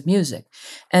that piece of music.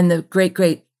 And the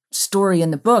great story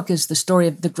in the book is the story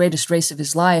of the greatest race of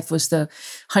his life was the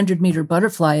 100-meter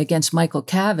butterfly against Michael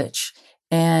Cavich.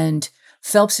 And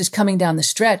Phelps is coming down the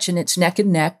stretch and it's neck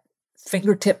and neck,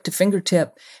 fingertip to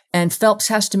fingertip. And Phelps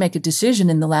has to make a decision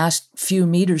in the last few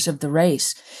meters of the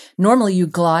race. Normally you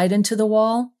glide into the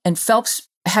wall, and Phelps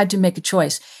had to make a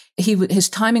choice. His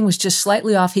timing was just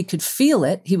slightly off. He could feel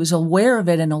it. He was aware of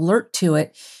it and alert to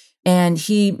it. And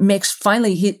he makes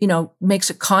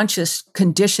a conscious,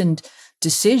 conditioned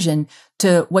decision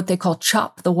to what they call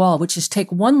chop the wall, which is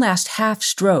take one last half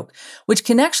stroke, which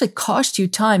can actually cost you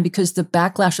time because the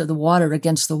backlash of the water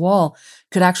against the wall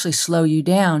could actually slow you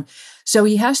down. So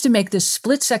he has to make this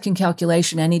split-second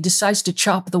calculation, and he decides to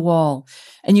chop the wall.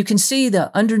 And you can see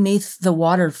underneath the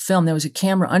water film, there was a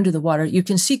camera under the water. You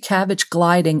can see Cavich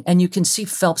gliding, and you can see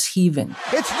Phelps heaving.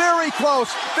 It's very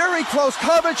close, very close.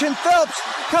 Cavich and Phelps.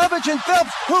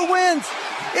 Who wins?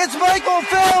 It's Michael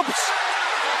Phelps.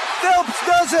 Phelps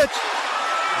does it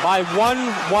by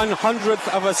 1/100th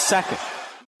of a second.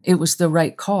 It was the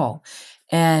right call.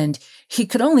 And he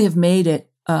could only have made it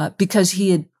because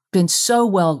he had been so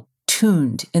well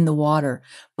tuned in the water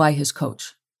by his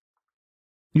coach.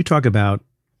 You talk about,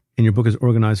 and your book is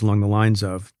organized along the lines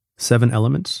of 7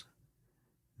 elements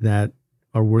that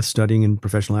are worth studying in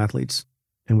professional athletes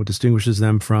and what distinguishes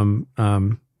them from,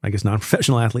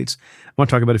 non-professional athletes. I want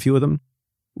to talk about a few of them.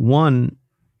 One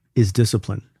is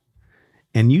discipline.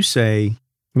 And you say,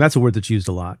 and that's a word that's used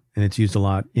a lot, and it's used a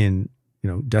lot in,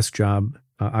 desk job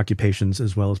occupations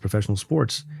as well as professional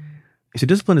sports. You say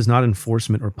discipline is not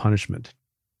enforcement or punishment.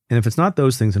 And if it's not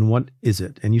those things, then what is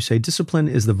it? And you say discipline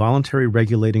is the voluntary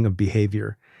regulating of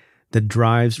behavior that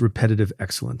drives repetitive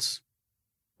excellence.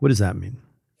 What does that mean?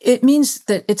 It means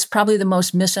that it's probably the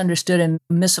most misunderstood and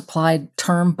misapplied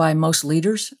term by most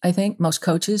leaders, I think, most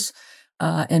coaches,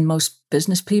 and most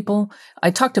business people. I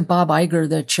talked to Bob Iger,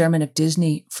 the chairman of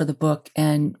Disney, for the book,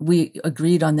 and we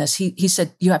agreed on this. He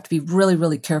said you have to be really,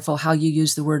 really careful how you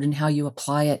use the word and how you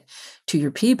apply it to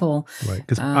your people. Right,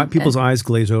 because people's eyes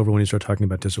glaze over when you start talking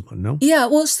about discipline, no? Yeah,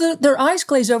 well, their eyes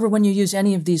glaze over when you use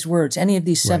any of these words, any of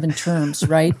these seven terms,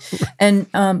 right? And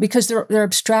because they're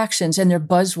abstractions and they're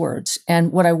buzzwords.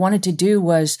 And what I wanted to do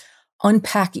was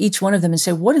unpack each one of them and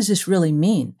say, what does this really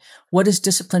mean? What does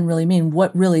discipline really mean?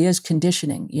 What really is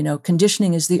conditioning?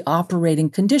 Conditioning is the operating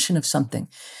condition of something.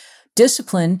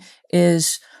 Discipline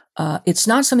is, it's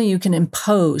not something you can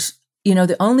impose.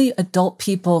 The only adult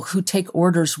people who take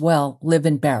orders well live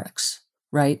in barracks,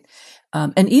 right?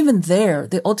 And even there,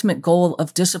 the ultimate goal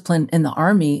of discipline in the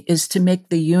Army is to make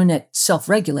the unit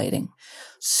self-regulating.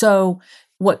 So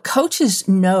what coaches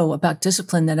know about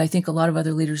discipline that I think a lot of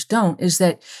other leaders don't is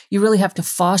that you really have to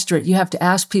foster it. You have to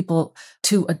ask people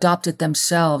to adopt it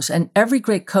themselves. And every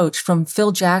great coach, from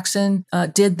Phil Jackson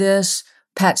did this,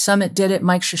 Pat Summitt did it,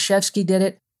 Mike Krzyzewski did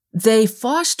it. They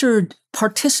fostered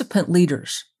participant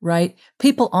leaders, right?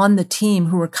 People on the team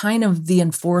who were kind of the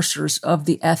enforcers of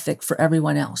the ethic for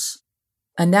everyone else.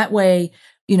 And that way,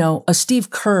 a Steve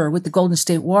Kerr with the Golden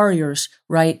State Warriors,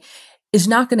 right, is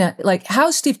not going to, how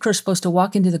is Steve Kerr supposed to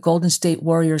walk into the Golden State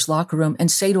Warriors locker room and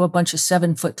say to a bunch of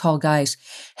 7-foot tall guys,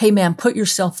 hey man, put your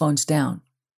cell phones down?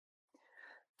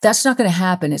 That's not going to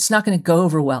happen. It's not going to go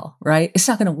over well, right? It's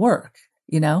not going to work,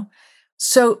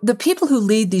 So the people who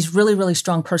lead these really, really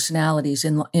strong personalities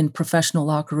in professional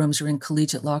locker rooms or in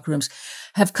collegiate locker rooms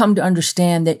have come to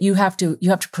understand that you have to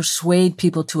persuade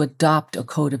people to adopt a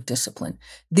code of discipline.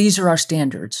 These are our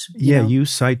standards. You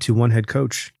cite to one head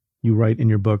coach, you write in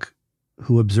your book,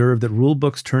 who observed that rule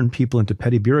books turn people into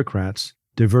petty bureaucrats,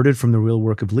 diverted from the real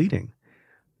work of leading,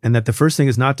 and that the first thing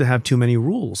is not to have too many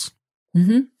rules.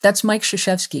 Mm-hmm. That's Mike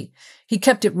Krzyzewski. He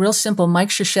kept it real simple. Mike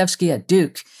Krzyzewski at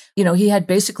Duke, he had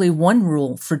basically one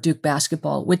rule for Duke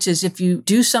basketball, which is if you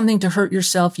do something to hurt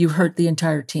yourself, you hurt the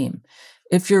entire team.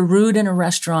 If you're rude in a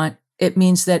restaurant, it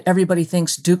means that everybody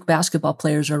thinks Duke basketball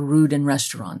players are rude in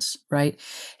restaurants, right?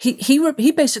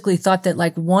 He basically thought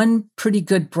that one pretty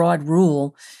good broad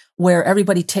rule where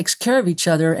everybody takes care of each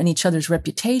other and each other's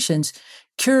reputations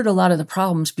cured a lot of the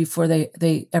problems before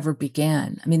they ever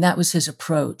began. I mean, that was his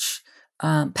approach.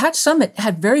 Pat Summitt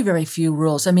had very, very few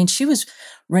rules. I mean, she was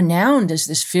renowned as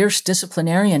this fierce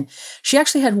disciplinarian. She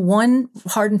actually had one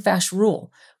hard and fast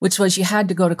rule, which was you had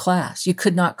to go to class. You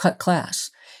could not cut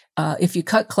class. If you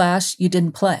cut class, you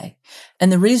didn't play.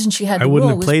 And the reason she had the rule was— I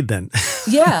wouldn't have played then.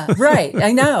 Yeah, right.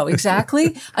 I know,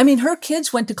 exactly. I mean, her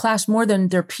kids went to class more than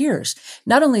their peers.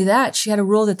 Not only that, she had a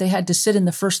rule that they had to sit in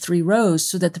the first 3 rows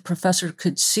so that the professor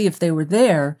could see if they were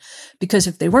there, because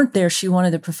if they weren't there, she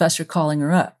wanted the professor calling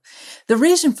her up. The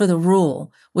reason for the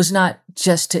rule was not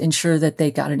just to ensure that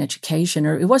they got an education,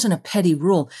 or it wasn't a petty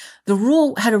rule. The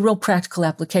rule had a real practical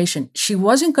application. She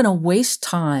wasn't going to waste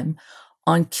time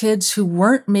on kids who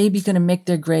weren't maybe going to make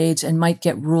their grades and might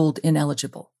get ruled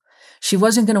ineligible. She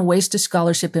wasn't going to waste a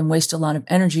scholarship and waste a lot of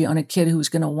energy on a kid who was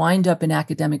going to wind up in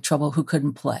academic trouble who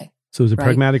couldn't play. So it was a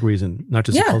pragmatic reason, not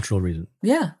just a cultural reason.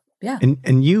 Yeah.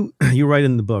 And you write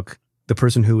in the book, the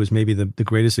person who was maybe the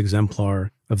greatest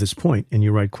exemplar of this point, and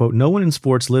you write, quote, no one in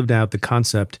sports lived out the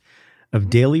concept of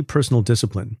daily personal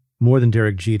discipline more than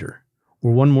Derek Jeter,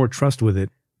 or won more trust with it,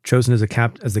 chosen as the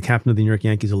captain of the New York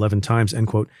Yankees 11 times, end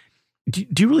quote. Do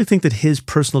you really think that his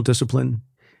personal discipline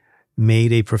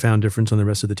made a profound difference on the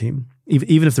rest of the team,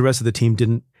 even if the rest of the team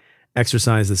didn't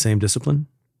exercise the same discipline?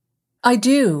 I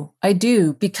do,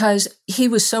 because he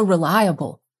was so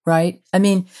reliable, right? I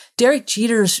mean, Derek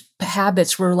Jeter's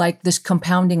habits were like this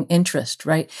compounding interest,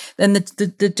 right? And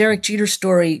the Derek Jeter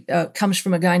story comes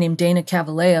from a guy named Dana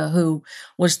Cavalea, who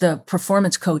was the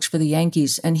performance coach for the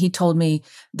Yankees. And he told me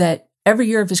that every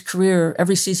year of his career,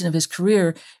 every season of his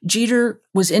career, Jeter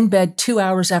was in bed 2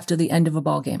 hours after the end of a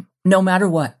ball game, no matter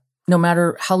what, no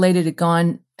matter how late it had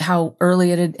gone, how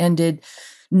early it had ended,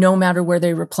 no matter where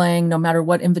they were playing, no matter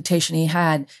what invitation he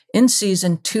had. In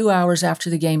season, 2 hours after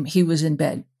the game, he was in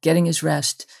bed, getting his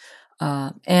rest.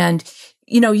 And,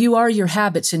 you are your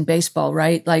habits in baseball,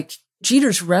 right? Like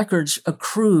Jeter's records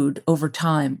accrued over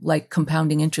time, like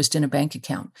compounding interest in a bank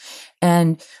account.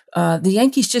 And the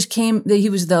Yankees just he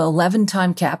was the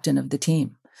 11-time captain of the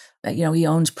team. He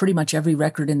owns pretty much every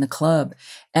record in the club.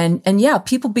 And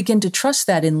people begin to trust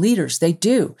that in leaders. They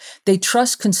do. They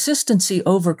trust consistency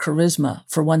over charisma,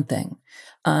 for one thing.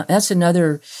 That's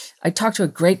another. I talked to a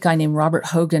great guy named Robert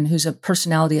Hogan, who's a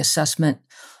personality assessment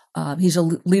He's a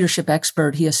leadership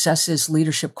expert. He assesses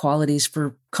leadership qualities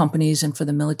for companies and for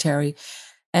the military.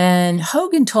 And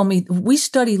Hogan told me we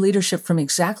study leadership from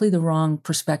exactly the wrong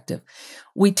perspective.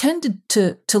 We tend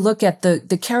to look at the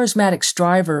charismatic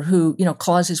striver who,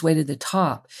 claws his way to the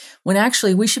top, when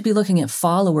actually we should be looking at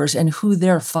followers and who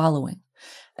they're following.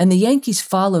 And the Yankees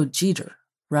followed Jeter,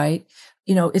 right?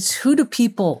 It's who do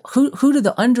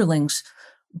the underlings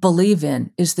believe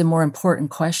in is the more important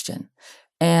question.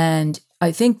 And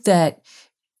I think that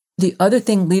the other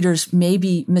thing leaders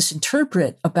maybe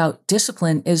misinterpret about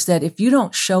discipline is that if you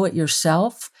don't show it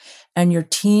yourself and your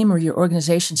team or your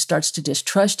organization starts to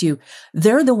distrust you,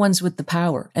 they're the ones with the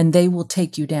power and they will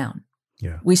take you down.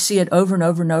 Yeah. We see it over and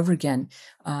over and over again.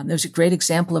 There's a great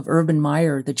example of Urban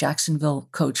Meyer, the Jacksonville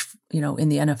coach, in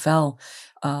the NFL.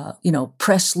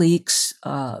 Press leaks,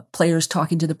 players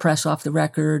talking to the press off the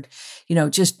record,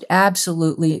 just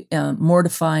absolutely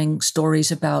mortifying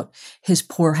stories about his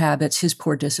poor habits, his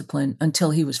poor discipline until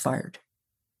he was fired.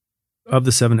 Of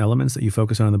the 7 elements that you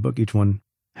focus on in the book, each one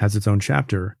has its own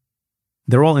chapter.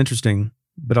 They're all interesting,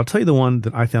 but I'll tell you the one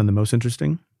that I found the most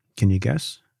interesting. Can you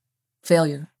guess?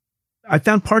 Failure. I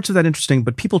found parts of that interesting,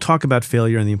 but people talk about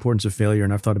failure and the importance of failure,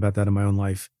 and I've thought about that in my own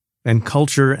life, and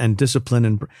culture and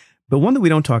discipline. But one that we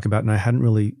don't talk about, and I hadn't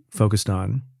really focused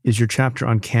on, is your chapter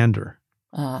on candor.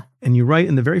 And you write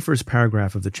in the very first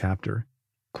paragraph of the chapter,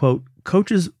 quote,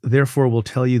 "Coaches therefore will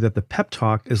tell you that the pep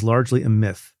talk is largely a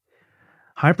myth.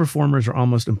 High performers are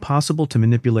almost impossible to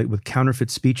manipulate with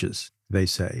counterfeit speeches, they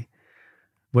say.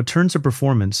 What turns a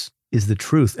performance is the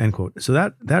truth," end quote. So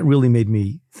that really made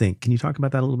me think. Can you talk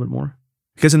about that a little bit more?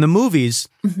 Because in the movies,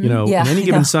 on any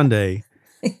given Sunday,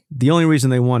 the only reason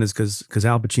they won is because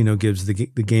Al Pacino gives the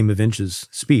game of inches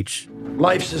speech.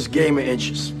 Life's this game of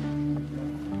inches.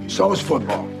 So is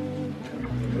football.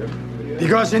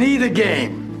 Because in either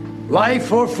game,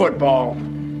 life or football,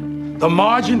 the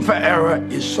margin for error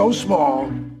is so small.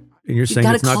 And you're saying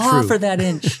it's not true. You got to claw for that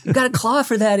inch. You got to claw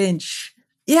for that inch.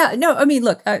 Yeah, no, I mean,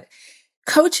 look,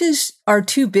 coaches are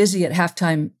too busy at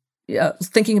halftime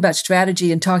thinking about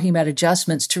strategy and talking about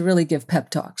adjustments to really give pep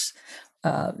talks.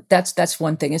 That's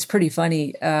one thing. It's pretty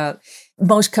funny.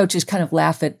 Most coaches kind of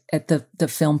laugh at the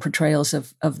film portrayals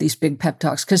of these big pep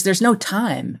talks because there's no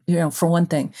time, for one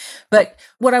thing. But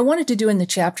what I wanted to do in the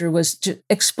chapter was to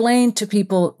explain to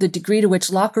people the degree to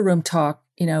which locker room talk,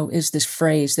 is this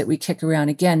phrase that we kick around.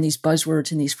 Again, these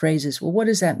buzzwords and these phrases. Well, what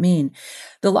does that mean?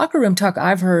 The locker room talk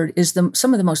I've heard is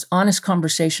some of the most honest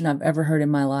conversation I've ever heard in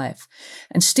my life.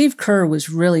 And Steve Kerr was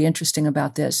really interesting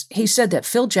about this. He said that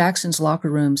Phil Jackson's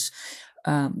locker rooms,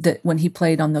 that when he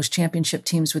played on those championship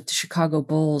teams with the Chicago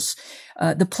Bulls,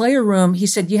 the player room, he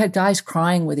said you had guys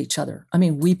crying with each other. I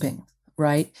mean, weeping,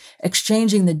 right?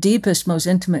 Exchanging the deepest, most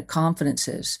intimate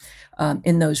confidences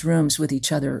in those rooms with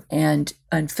each other. And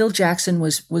Phil Jackson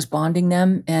was bonding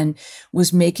them and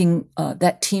was making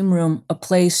that team room a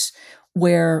place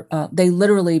where they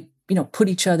literally, put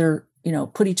each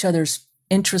other's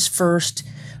interests first,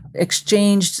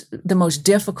 exchanged the most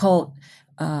difficult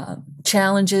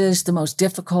challenges, the most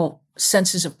difficult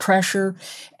senses of pressure.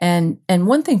 And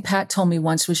one thing Pat told me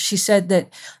once was she said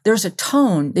that there's a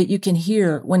tone that you can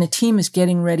hear when a team is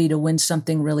getting ready to win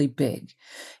something really big.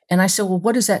 And I said, well,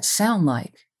 what does that sound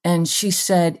like? And she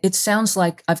said, it sounds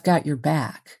like I've got your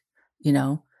back.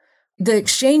 The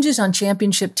exchanges on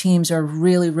championship teams are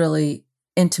really, really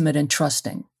intimate and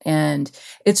trusting. And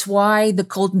it's why the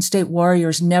Golden State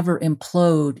Warriors never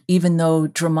implode, even though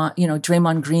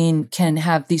Draymond Green can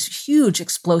have these huge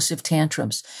explosive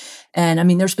tantrums. And I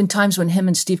mean, there's been times when him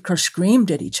and Steve Kerr screamed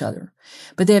at each other,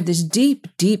 but they have this deep,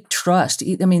 deep trust.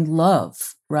 I mean,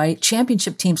 love, right?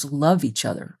 Championship teams love each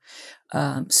other.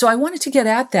 So I wanted to get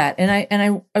at that.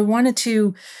 And I wanted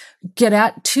to get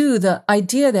at too, the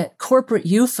idea that corporate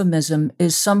euphemism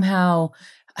is somehow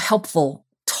helpful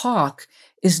talk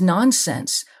is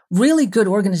nonsense. Really good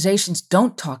organizations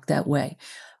don't talk that way.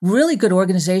 Really good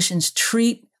organizations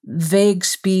treat vague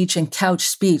speech and couch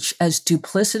speech as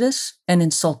duplicitous and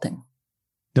insulting.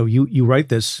 No, you write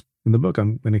this in the book.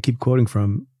 I'm going to keep quoting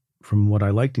from what I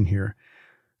liked in here.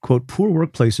 Quote, "Poor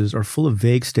workplaces are full of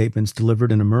vague statements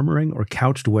delivered in a murmuring or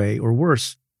couched way, or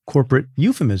worse, corporate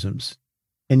euphemisms."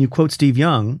 And you quote Steve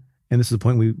Young, and this is the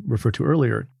point we referred to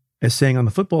earlier, as saying, "On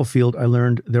the football field, I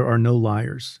learned there are no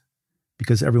liars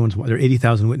because there are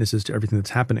 80,000 witnesses to everything that's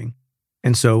happening."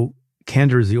 And so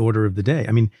candor is the order of the day.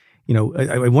 I mean,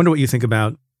 I wonder what you think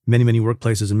about many, many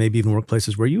workplaces and maybe even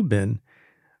workplaces where you've been,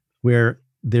 where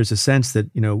there's a sense that,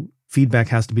 feedback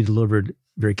has to be delivered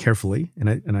very carefully.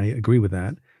 And I agree with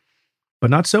that. But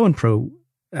not so in pro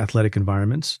athletic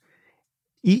environments.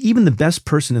 Even the best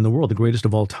person in the world, the greatest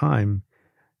of all time,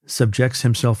 subjects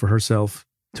himself or herself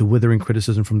to withering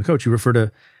criticism from the coach. You refer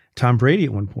to Tom Brady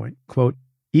at one point, quote,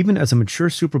 even as a mature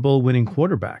Super Bowl winning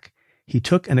quarterback, he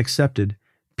took and accepted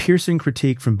piercing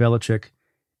critique from Belichick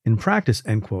in practice,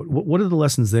 end quote. What are the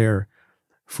lessons there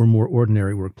for more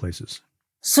ordinary workplaces?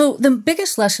 So the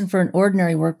biggest lesson for an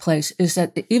ordinary workplace is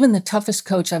that even the toughest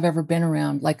coach I've ever been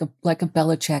around, like a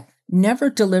Belichick, never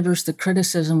delivers the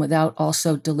criticism without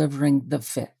also delivering the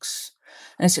fix.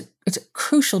 And it's a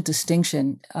crucial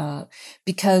distinction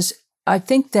because I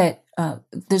think that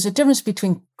there's a difference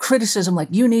between criticism, like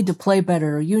you need to play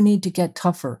better or you need to get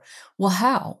tougher. Well,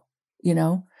 how?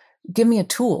 Give me a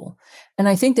tool. And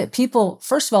I think that people,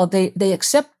 first of all, they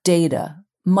accept data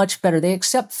much better. They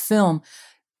accept film.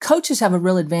 Coaches have a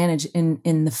real advantage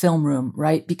in the film room,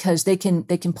 right? Because they can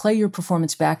play your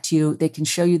performance back to you. They can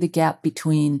show you the gap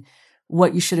between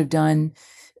what you should have done,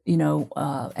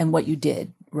 and what you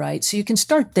did, right? So you can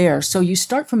start there. So you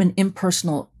start from an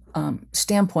impersonal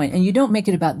standpoint, and you don't make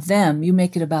it about them. You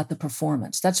make it about the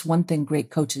performance. That's one thing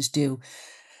great coaches do.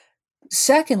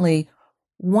 Secondly,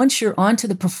 once you're onto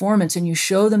the performance and you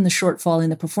show them the shortfall in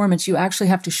the performance, you actually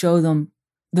have to show them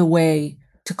the way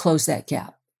to close that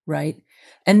gap, right?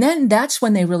 And then that's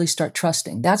when they really start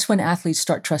trusting. That's when athletes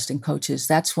start trusting coaches.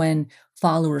 That's when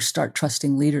followers start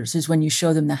trusting leaders, is when you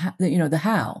show them the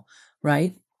how,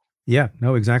 right? Yeah,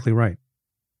 no, exactly right.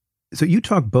 So you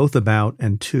talk both about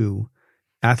and to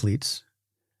athletes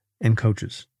and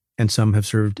coaches, and some have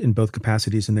served in both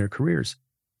capacities in their careers.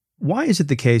 Why is it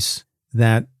the case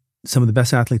that some of the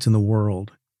best athletes in the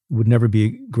world would never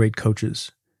be great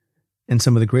coaches, and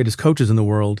some of the greatest coaches in the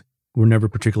world were never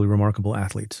particularly remarkable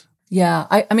athletes? Yeah,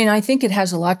 I think it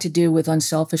has a lot to do with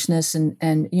unselfishness,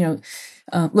 and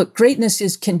look,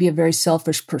 greatness can be a very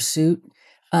selfish pursuit.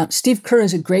 Steve Kerr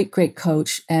is a great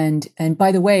coach, and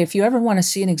by the way, if you ever want to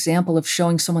see an example of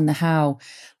showing someone the how,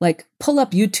 like pull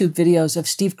up YouTube videos of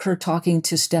Steve Kerr talking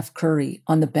to Steph Curry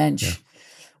on the bench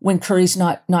when Curry's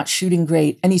not shooting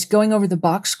great, and he's going over the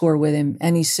box score with him,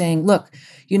 and he's saying, look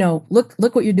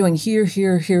what you're doing here,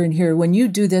 and here. When you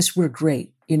do this, we're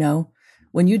great.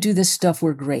 When you do this stuff,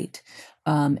 we're great.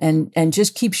 And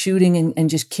just keep shooting and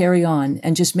just carry on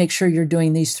and just make sure you're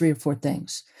doing these 3 or 4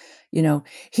 things.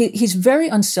 He's very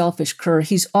unselfish, Kerr.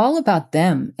 He's all about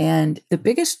them. And the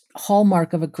biggest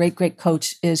hallmark of a great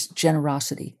coach is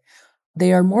generosity.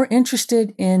 They are more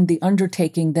interested in the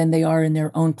undertaking than they are in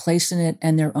their own place in it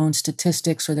and their own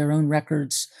statistics or their own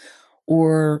records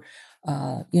or,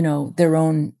 their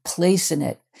own place in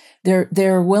it.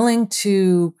 They're willing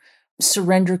to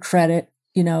surrender credit,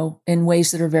 in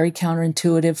ways that are very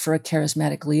counterintuitive for a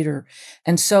charismatic leader.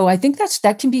 And so I think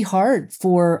that can be hard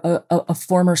for a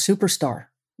former superstar,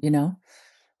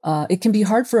 It can be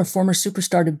hard for a former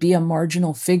superstar to be a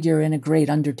marginal figure in a great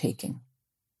undertaking.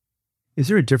 Is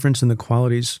there a difference in the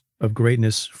qualities of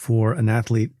greatness for an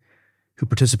athlete who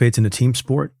participates in a team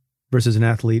sport versus an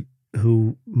athlete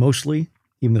who mostly,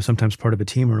 even though sometimes part of a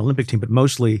team or an Olympic team, but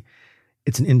mostly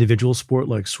it's an individual sport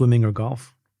like swimming or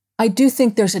golf? I do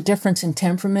think there's a difference in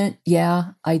temperament.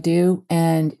 Yeah, I do.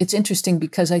 And it's interesting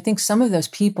because I think some of those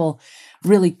people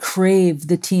really crave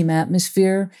the team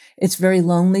atmosphere. It's very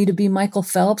lonely to be Michael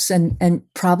Phelps. And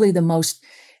probably the most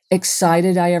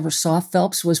excited I ever saw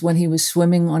Phelps was when he was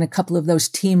swimming on a couple of those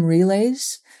team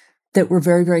relays that were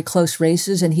very, very close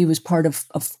races. And he was part of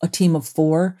a team of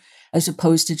 4, as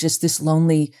opposed to just this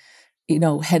lonely,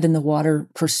 head in the water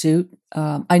pursuit.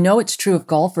 I know it's true of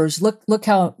golfers. Look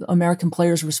how American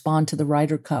players respond to the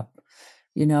Ryder Cup,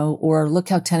 or look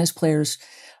how tennis players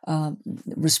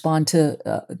respond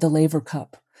to the Laver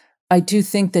Cup. I do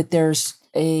think that there's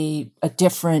a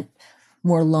different,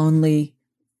 more lonely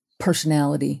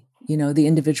personality, the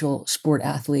individual sport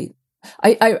athlete.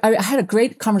 I had a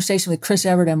great conversation with Chris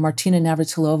Evert and Martina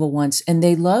Navratilova once, and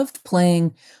they loved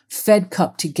playing Fed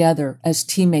Cup together as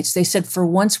teammates. They said, for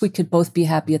once we could both be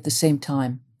happy at the same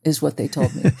time, is what they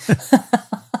told me.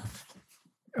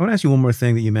 I want to ask you one more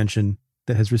thing that you mentioned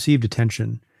that has received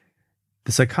attention.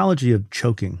 The psychology of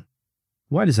choking.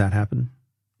 Why does that happen?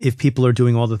 If people are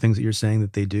doing all the things that you're saying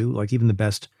that they do, like even the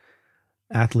best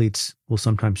athletes will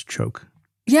sometimes choke.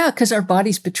 Yeah, because our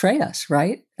bodies betray us,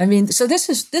 right? I mean, so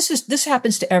this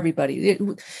happens to everybody.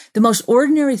 The most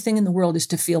ordinary thing in the world is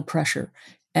to feel pressure.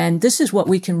 And this is what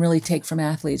we can really take from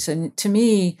athletes. And to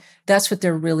me, that's what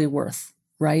they're really worth,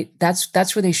 right?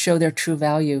 That's where they show their true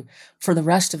value for the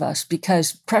rest of us,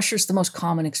 because pressure is the most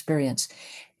common experience.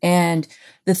 And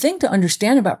the thing to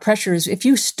understand about pressure is if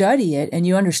you study it and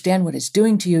you understand what it's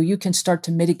doing to you, you can start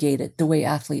to mitigate it the way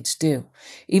athletes do,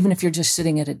 even if you're just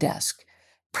sitting at a desk.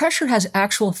 Pressure has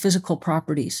actual physical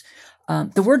properties.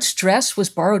 The word stress was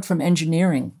borrowed from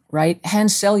engineering, right?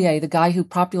 Hans Selye, the guy who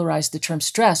popularized the term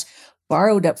stress,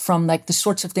 borrowed it from like the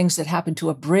sorts of things that happen to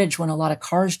a bridge when a lot of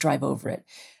cars drive over it.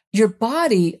 Your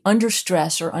body under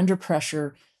stress or under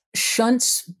pressure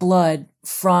shunts blood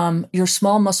from your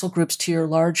small muscle groups to your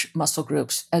large muscle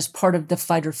groups as part of the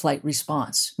fight or flight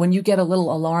response. When you get a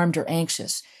little alarmed or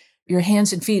anxious, your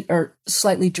hands and feet are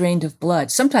slightly drained of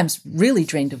blood, sometimes really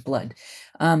drained of blood.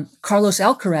 Carlos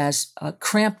Alcaraz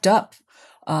cramped up.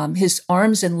 His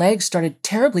arms and legs started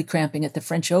terribly cramping at the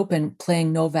French Open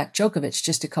playing Novak Djokovic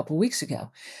just a couple weeks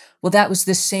ago. Well, that was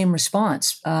this same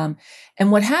response.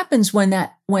 And what happens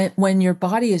when your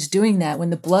body is doing that,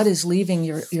 when the blood is leaving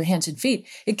your hands and feet,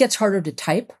 it gets harder to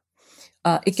type.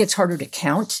 It gets harder to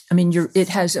count. I mean, it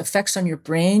has effects on your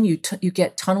brain. You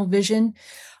get tunnel vision.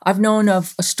 I've known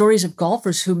of stories of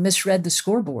golfers who misread the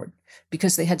scoreboard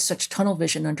because they had such tunnel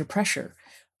vision under pressure.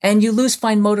 And you lose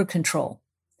fine motor control.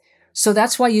 So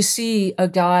that's why you see a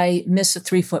guy miss a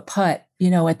 3-foot putt,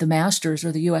 at the Masters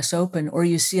or the US Open, or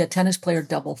you see a tennis player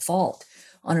double fault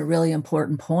on a really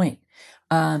important point.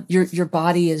 Your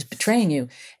body is betraying you.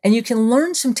 And you can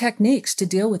learn some techniques to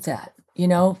deal with that.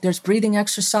 There's breathing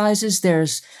exercises.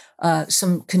 There's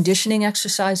some conditioning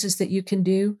exercises that you can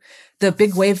do. The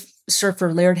big wave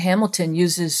surfer Laird Hamilton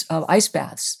uses ice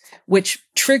baths, which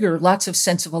trigger lots of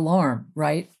sense of alarm,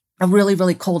 right? A really,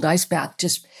 really cold ice bath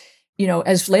just,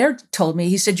 as Laird told me,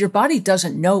 he said, your body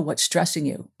doesn't know what's stressing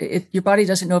you. Your body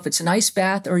doesn't know if it's an ice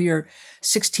bath or your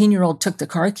 16-year-old took the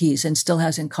car keys and still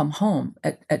hasn't come home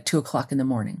at 2:00 in the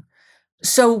morning.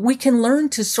 So we can learn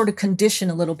to sort of condition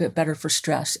a little bit better for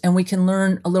stress, and we can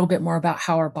learn a little bit more about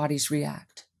how our bodies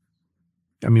react.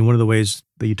 I mean, one of the ways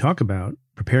that you talk about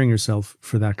preparing yourself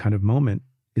for that kind of moment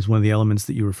is one of the elements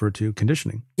that you refer to,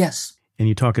 conditioning. Yes. And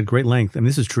you talk at great length. I mean,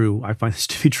 this is true. I find this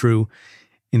to be true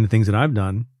in the things that I've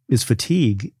done, is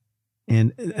fatigue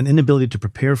and an inability to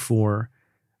prepare for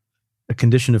a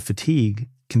condition of fatigue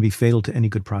can be fatal to any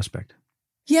good prospect.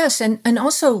 Yes. And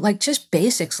also like just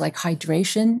basics like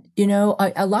hydration.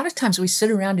 A lot of times we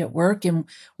sit around at work and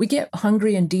we get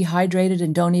hungry and dehydrated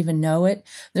and don't even know it.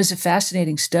 There's a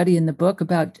fascinating study in the book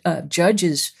about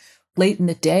judges late in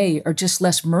the day are just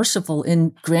less merciful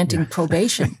in granting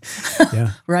probation.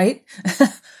 Yeah. Right?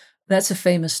 That's a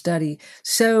famous study.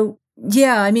 So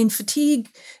yeah, I mean, fatigue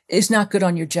is not good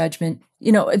on your judgment.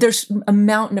 There's a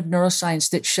mountain of neuroscience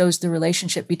that shows the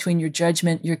relationship between your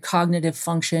judgment, your cognitive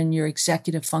function, your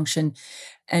executive function,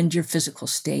 and your physical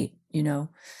state,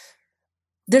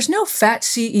 There's no fat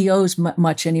CEOs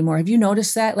much anymore. Have you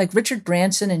noticed that? Like Richard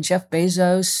Branson and Jeff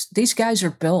Bezos, these guys are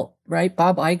built, right?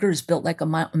 Bob Iger is built like a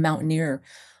mountaineer.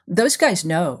 Those guys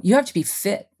know you have to be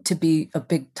fit to be a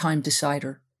big time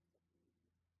decider.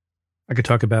 I could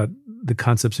talk about the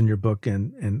concepts in your book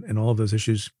and all of those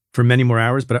issues for many more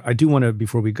hours, but I do want to,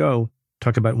 before we go,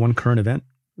 talk about one current event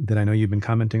that I know you've been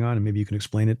commenting on, and maybe you can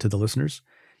explain it to the listeners.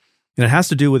 And it has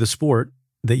to do with a sport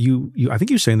that you I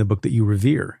think you say in the book that you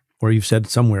revere, or you've said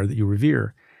somewhere that you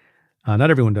revere.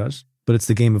 Not everyone does, but it's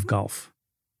the game of golf.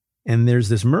 And there's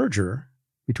this merger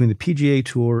between the PGA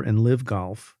Tour and Live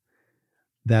Golf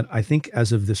that I think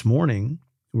as of this morning,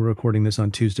 we're recording this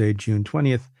on Tuesday, June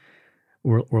 20th,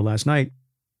 or last night,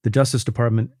 the Justice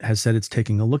Department has said it's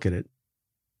taking a look at it.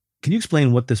 Can you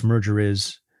explain what this merger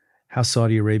is, how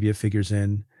Saudi Arabia figures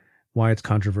in, why it's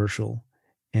controversial,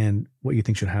 and what you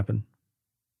think should happen?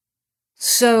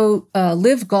 So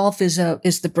Live Golf is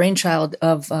the brainchild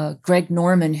of Greg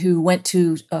Norman, who went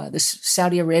to the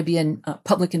Saudi Arabian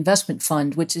Public Investment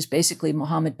Fund, which is basically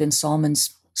Mohammed bin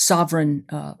Salman's sovereign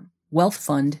wealth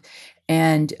fund.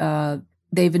 And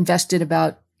they've invested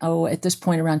about, at this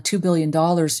point, around $2 billion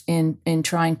in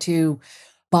trying to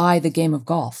buy the game of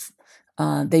golf.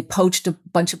 They poached a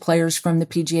bunch of players from the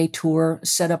PGA Tour,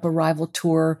 set up a rival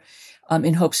tour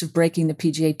in hopes of breaking the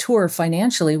PGA Tour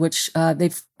financially, which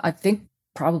they've, I think,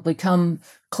 probably come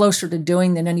closer to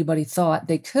doing than anybody thought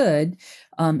they could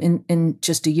in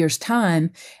just a year's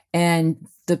time. And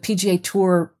the PGA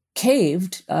Tour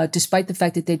caved, despite the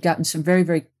fact that they'd gotten some very,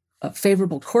 very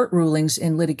favorable court rulings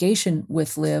in litigation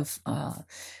with Liv.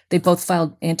 They both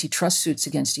filed antitrust suits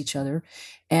against each other.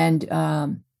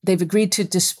 And they've agreed to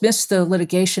dismiss the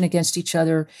litigation against each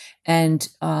other. And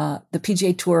the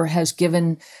PGA Tour has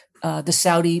given the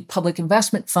Saudi Public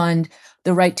Investment Fund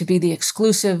the right to be the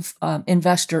exclusive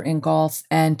investor in golf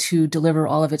and to deliver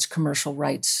all of its commercial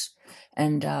rights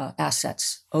and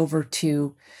assets over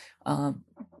to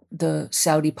the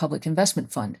Saudi Public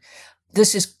Investment Fund.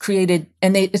 This is created,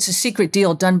 and it's a secret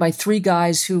deal done by three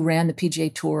guys who ran the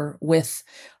PGA Tour with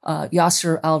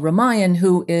Yasser Al Rumayyan,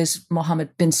 who is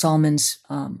Mohammed bin Salman's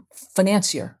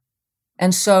financier.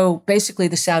 And so basically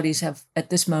the Saudis have, at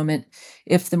this moment,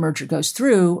 if the merger goes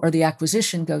through or the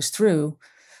acquisition goes through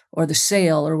or the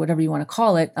sale or whatever you want to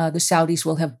call it, the Saudis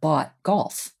will have bought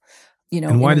golf.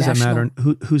 And why does that matter?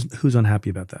 Who's unhappy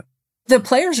about that? The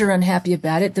players are unhappy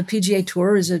about it. The PGA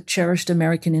Tour is a cherished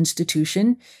American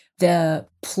institution. The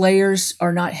players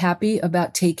are not happy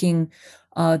about taking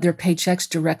their paychecks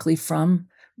directly from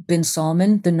bin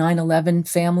Salman. The 9/11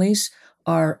 families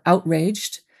are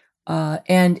outraged.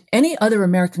 And any other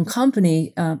American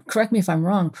company, correct me if I'm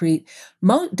wrong, Preet,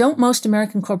 don't most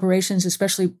American corporations,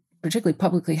 particularly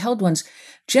publicly held ones,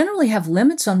 generally have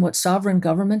limits on what sovereign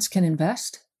governments can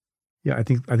invest? Yeah, I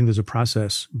think there's a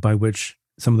process by which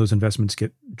some of those investments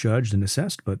get judged and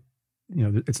assessed, but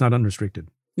it's not unrestricted.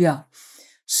 Yeah.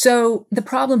 So the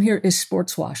problem here is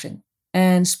sports washing.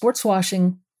 And sports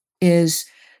washing is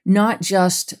not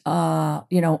just,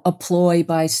 a ploy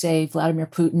by, say, Vladimir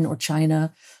Putin or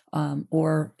China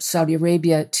or Saudi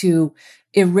Arabia to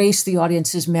erase the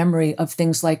audience's memory of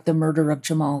things like the murder of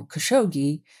Jamal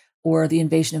Khashoggi or the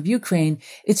invasion of Ukraine.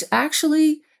 It's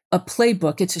actually a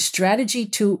playbook. It's a strategy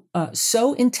to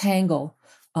so entangle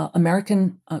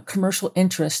American commercial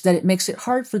interests that it makes it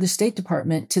hard for the State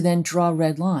Department to then draw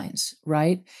red lines,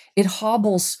 right? It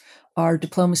hobbles our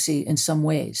diplomacy in some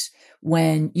ways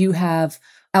when you have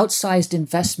outsized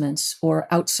investments or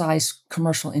outsized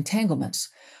commercial entanglements,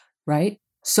 right?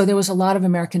 So there was a lot of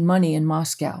American money in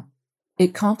Moscow.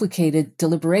 It complicated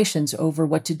deliberations over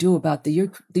what to do about the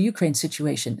Ukraine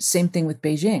situation. Same thing with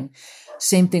Beijing.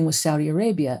 Same thing with Saudi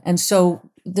Arabia. And so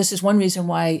this is one reason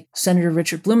why Senator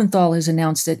Richard Blumenthal has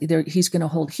announced that he's going to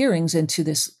hold hearings into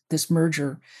this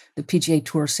merger, the PGA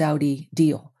Tour Saudi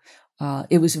deal.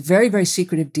 It was a very, very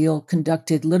secretive deal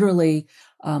conducted literally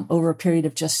over a period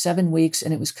of just 7 weeks,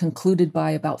 and it was concluded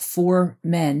by about 4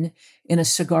 men in a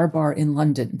cigar bar in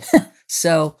London.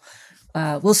 So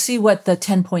we'll see what the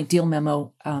 10-point deal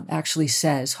memo actually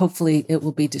says. Hopefully it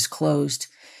will be disclosed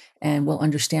and we'll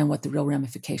understand what the real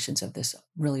ramifications of this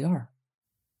really are.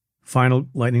 Final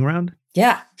lightning round?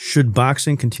 Yeah. Should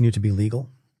boxing continue to be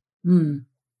legal?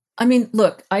 I mean,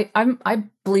 look, I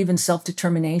believe in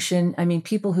self-determination. I mean,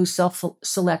 people who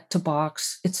self-select to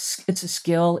box, it's a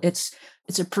skill. It's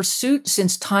a pursuit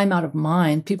since time out of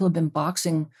mind. People have been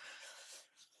boxing,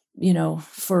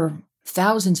 for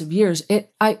thousands of years.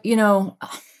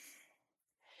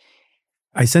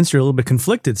 I sense you're a little bit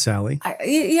conflicted, Sally.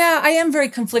 I am very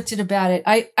conflicted about it.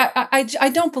 I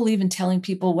don't believe in telling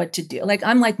people what to do. Like,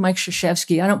 I'm like Mike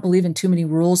Krzyzewski. I don't believe in too many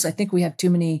rules. I think we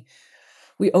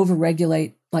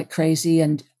overregulate like crazy.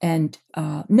 And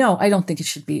no, I don't think it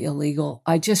should be illegal.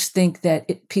 I just think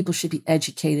that people should be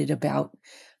educated about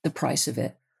the price of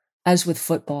it, as with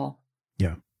football.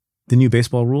 Yeah. The new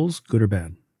baseball rules, good or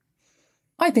bad?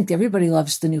 I think everybody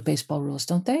loves the new baseball rules,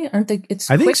 don't they? Aren't they?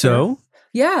 I think so.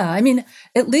 Yeah, I mean,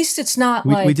 at least it's not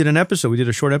we did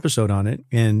a short episode on it,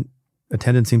 and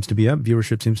attendance seems to be up,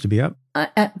 viewership seems to be up.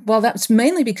 Well, that's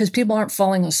mainly because people aren't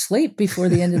falling asleep before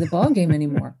the end of the ball game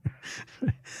anymore.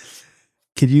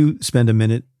 Could you spend a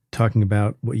minute talking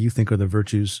about what you think are the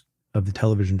virtues of the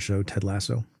television show Ted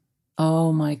Lasso?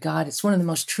 Oh my God, it's one of the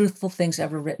most truthful things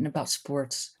ever written about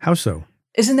sports. How so?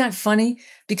 Isn't that funny?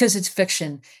 Because it's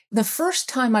fiction. The first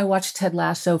time I watched Ted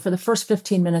Lasso, for the first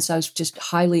 15 minutes, I was just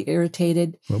highly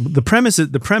irritated. Well, the premise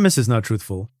is not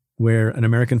truthful, where an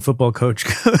American football coach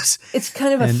goes. It's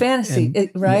kind of a fantasy,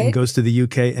 right? And goes to the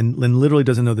UK and literally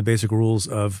doesn't know the basic rules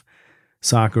of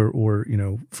soccer or,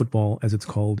 football as it's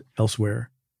called elsewhere.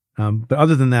 But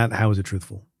other than that, how is it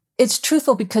truthful? It's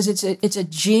truthful because it's a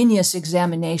genius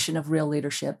examination of real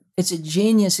leadership. It's a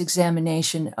genius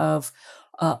examination of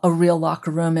a real locker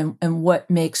room and what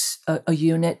makes a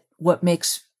unit, what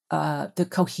makes the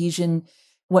cohesion,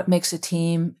 what makes a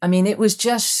team. I mean, it was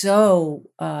just so.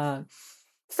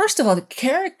 First of all,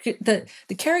 the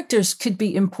characters could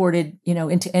be imported,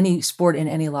 into any sport in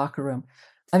any locker room.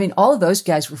 I mean, all of those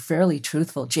guys were fairly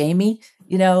truthful. Jamie,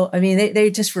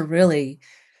 they just were really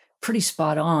pretty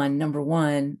spot on. Number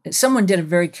one, someone did a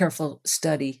very careful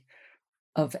study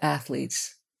of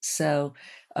athletes. So,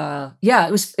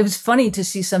 it was funny to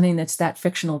see something that's that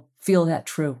fictional feel that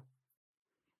true.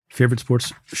 Favorite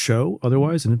sports show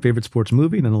otherwise, and favorite sports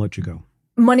movie, and then I'll let you go.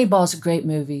 Moneyball's a great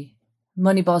movie.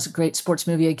 Moneyball's a great sports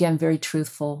movie. Again, very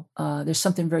truthful. There's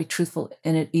something very truthful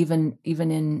in it, even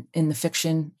in the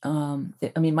fiction.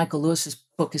 Michael Lewis's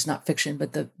book is not fiction,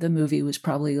 but the movie was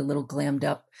probably a little glammed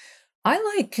up. I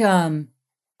like.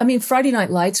 Friday Night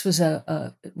Lights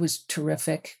was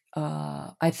terrific.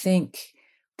 I think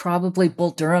probably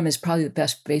Bull Durham is probably the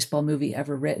best baseball movie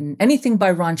ever written. Anything by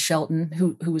Ron Shelton,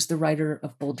 who was the writer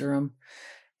of Bull Durham,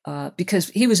 because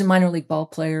he was a minor league ball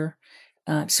player.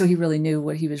 So he really knew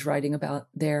what he was writing about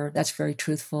there. That's very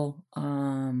truthful.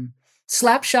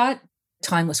 Slapshot,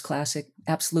 timeless classic,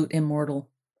 absolute immortal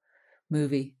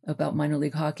movie about minor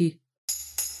league hockey.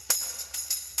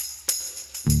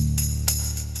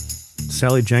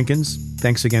 Sally Jenkins,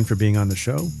 thanks again for being on the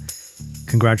show.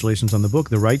 Congratulations on the book,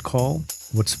 The Right Call,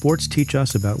 What Sports Teach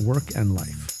Us About Work and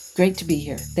Life. Great to be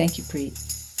here. Thank you, Preet.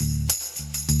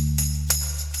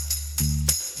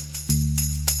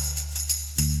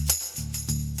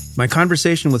 My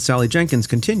conversation with Sally Jenkins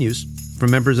continues for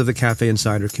members of the Cafe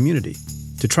Insider community.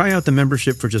 To try out the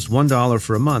membership for just $1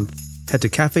 for a month, head to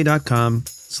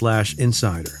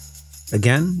cafe.com/insider.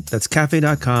 Again, that's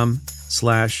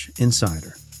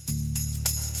cafe.com/insider.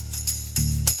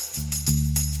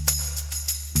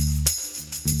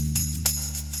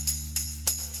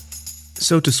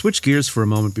 So to switch gears for a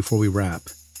moment before we wrap,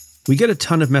 we get a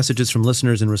ton of messages from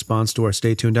listeners in response to our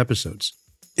Stay Tuned episodes.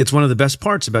 It's one of the best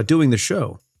parts about doing the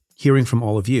show, hearing from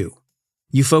all of you.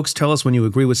 You folks tell us when you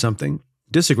agree with something,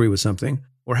 disagree with something,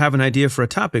 or have an idea for a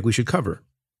topic we should cover.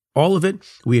 All of it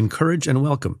we encourage and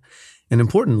welcome, and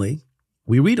importantly,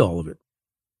 we read all of it.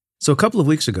 So a couple of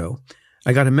weeks ago,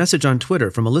 I got a message on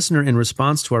Twitter from a listener in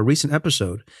response to our recent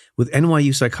episode with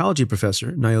NYU psychology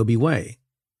professor Niobe Way.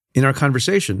 In our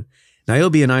conversation,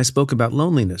 Niobe and I spoke about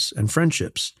loneliness and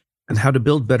friendships and how to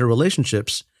build better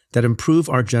relationships that improve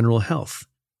our general health.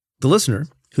 The listener,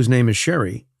 whose name is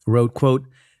Sherry, wrote, quote,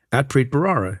 "@Preet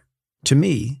Bharara, to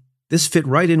me, this fit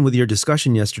right in with your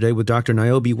discussion yesterday with Dr.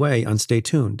 Niobe Way on Stay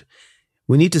Tuned.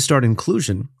 We need to start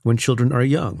inclusion when children are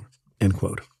young," end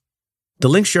quote. The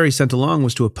link Sherry sent along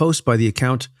was to a post by the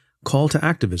account Call to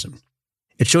Activism.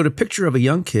 It showed a picture of a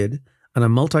young kid on a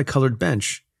multicolored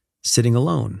bench, sitting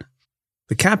alone.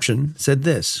 The caption said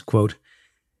this, quote,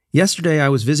 "Yesterday I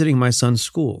was visiting my son's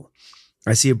school.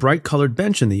 I see a bright colored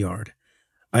bench in the yard.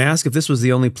 I asked if this was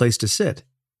the only place to sit,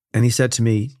 and he said to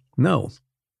me, 'No,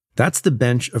 that's the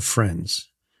bench of friends.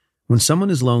 When someone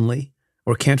is lonely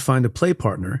or can't find a play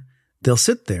partner, they'll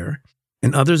sit there,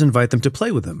 and others invite them to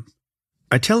play with them.'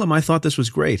 I tell him I thought this was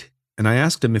great, and I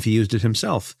asked him if he used it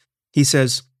himself. He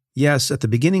says, 'Yes, at the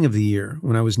beginning of the year,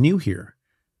 when I was new here.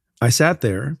 I sat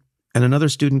there, and another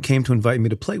student came to invite me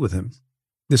to play with him.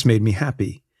 This made me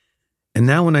happy. And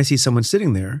now when I see someone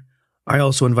sitting there, I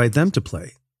also invite them to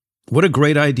play.' What a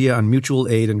great idea on mutual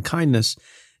aid and kindness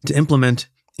to implement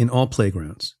in all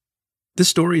playgrounds. This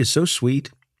story is so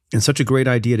sweet and such a great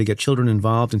idea to get children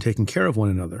involved in taking care of one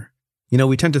another. You know,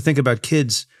 we tend to think about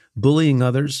kids bullying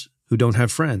others who don't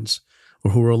have friends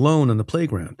or who are alone on the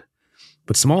playground.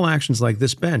 But small actions like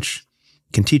this bench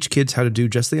can teach kids how to do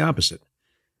just the opposite.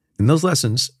 And those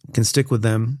lessons can stick with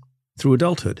them through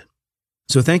adulthood.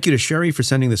 So thank you to Sherry for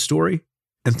sending this story,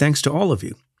 and thanks to all of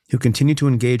you who continue to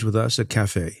engage with us at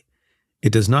Cafe.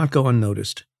 It does not go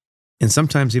unnoticed, and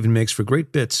sometimes even makes for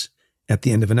great bits at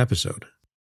the end of an episode.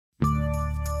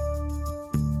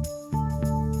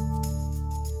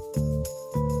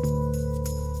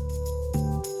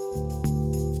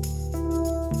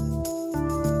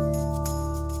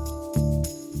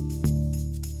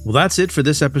 Well, that's it for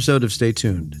this episode of Stay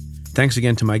Tuned. Thanks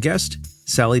again to my guest,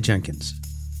 Sally Jenkins.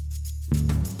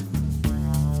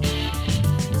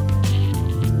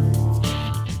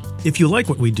 If you like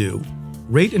what we do,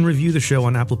 rate and review the show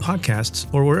on Apple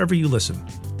Podcasts or wherever you listen.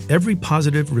 Every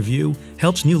positive review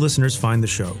helps new listeners find the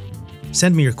show.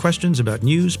 Send me your questions about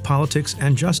news, politics,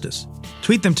 and justice.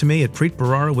 Tweet them to me at Preet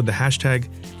Bharara with the hashtag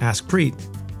AskPreet,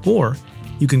 or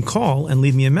you can call and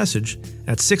leave me a message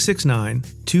at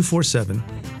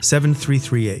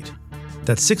 669-247-7338.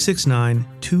 That's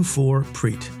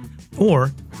 669-24-PREET.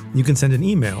 Or you can send an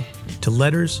email to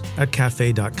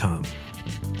letters@cafe.com.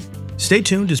 Stay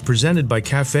Tuned is presented by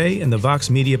Cafe and the Vox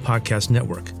Media Podcast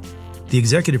Network. The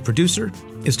executive producer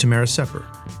is Tamara Sepper.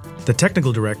 The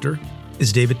technical director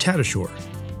is David Tatasciore.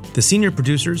 The senior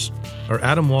producers are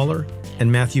Adam Waller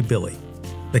and Matthew Billy.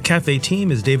 The Cafe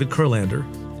team is David Kurlander,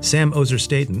 Sam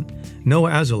Ozer-Staten,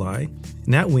 Noah Azulai,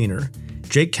 Nat Weiner,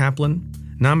 Jake Kaplan,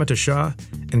 Namita Shah,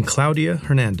 and Claudia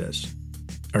Hernandez.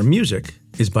 Our music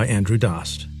is by Andrew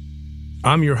Dost.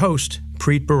 I'm your host,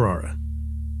 Preet Bharara.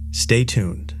 Stay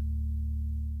tuned.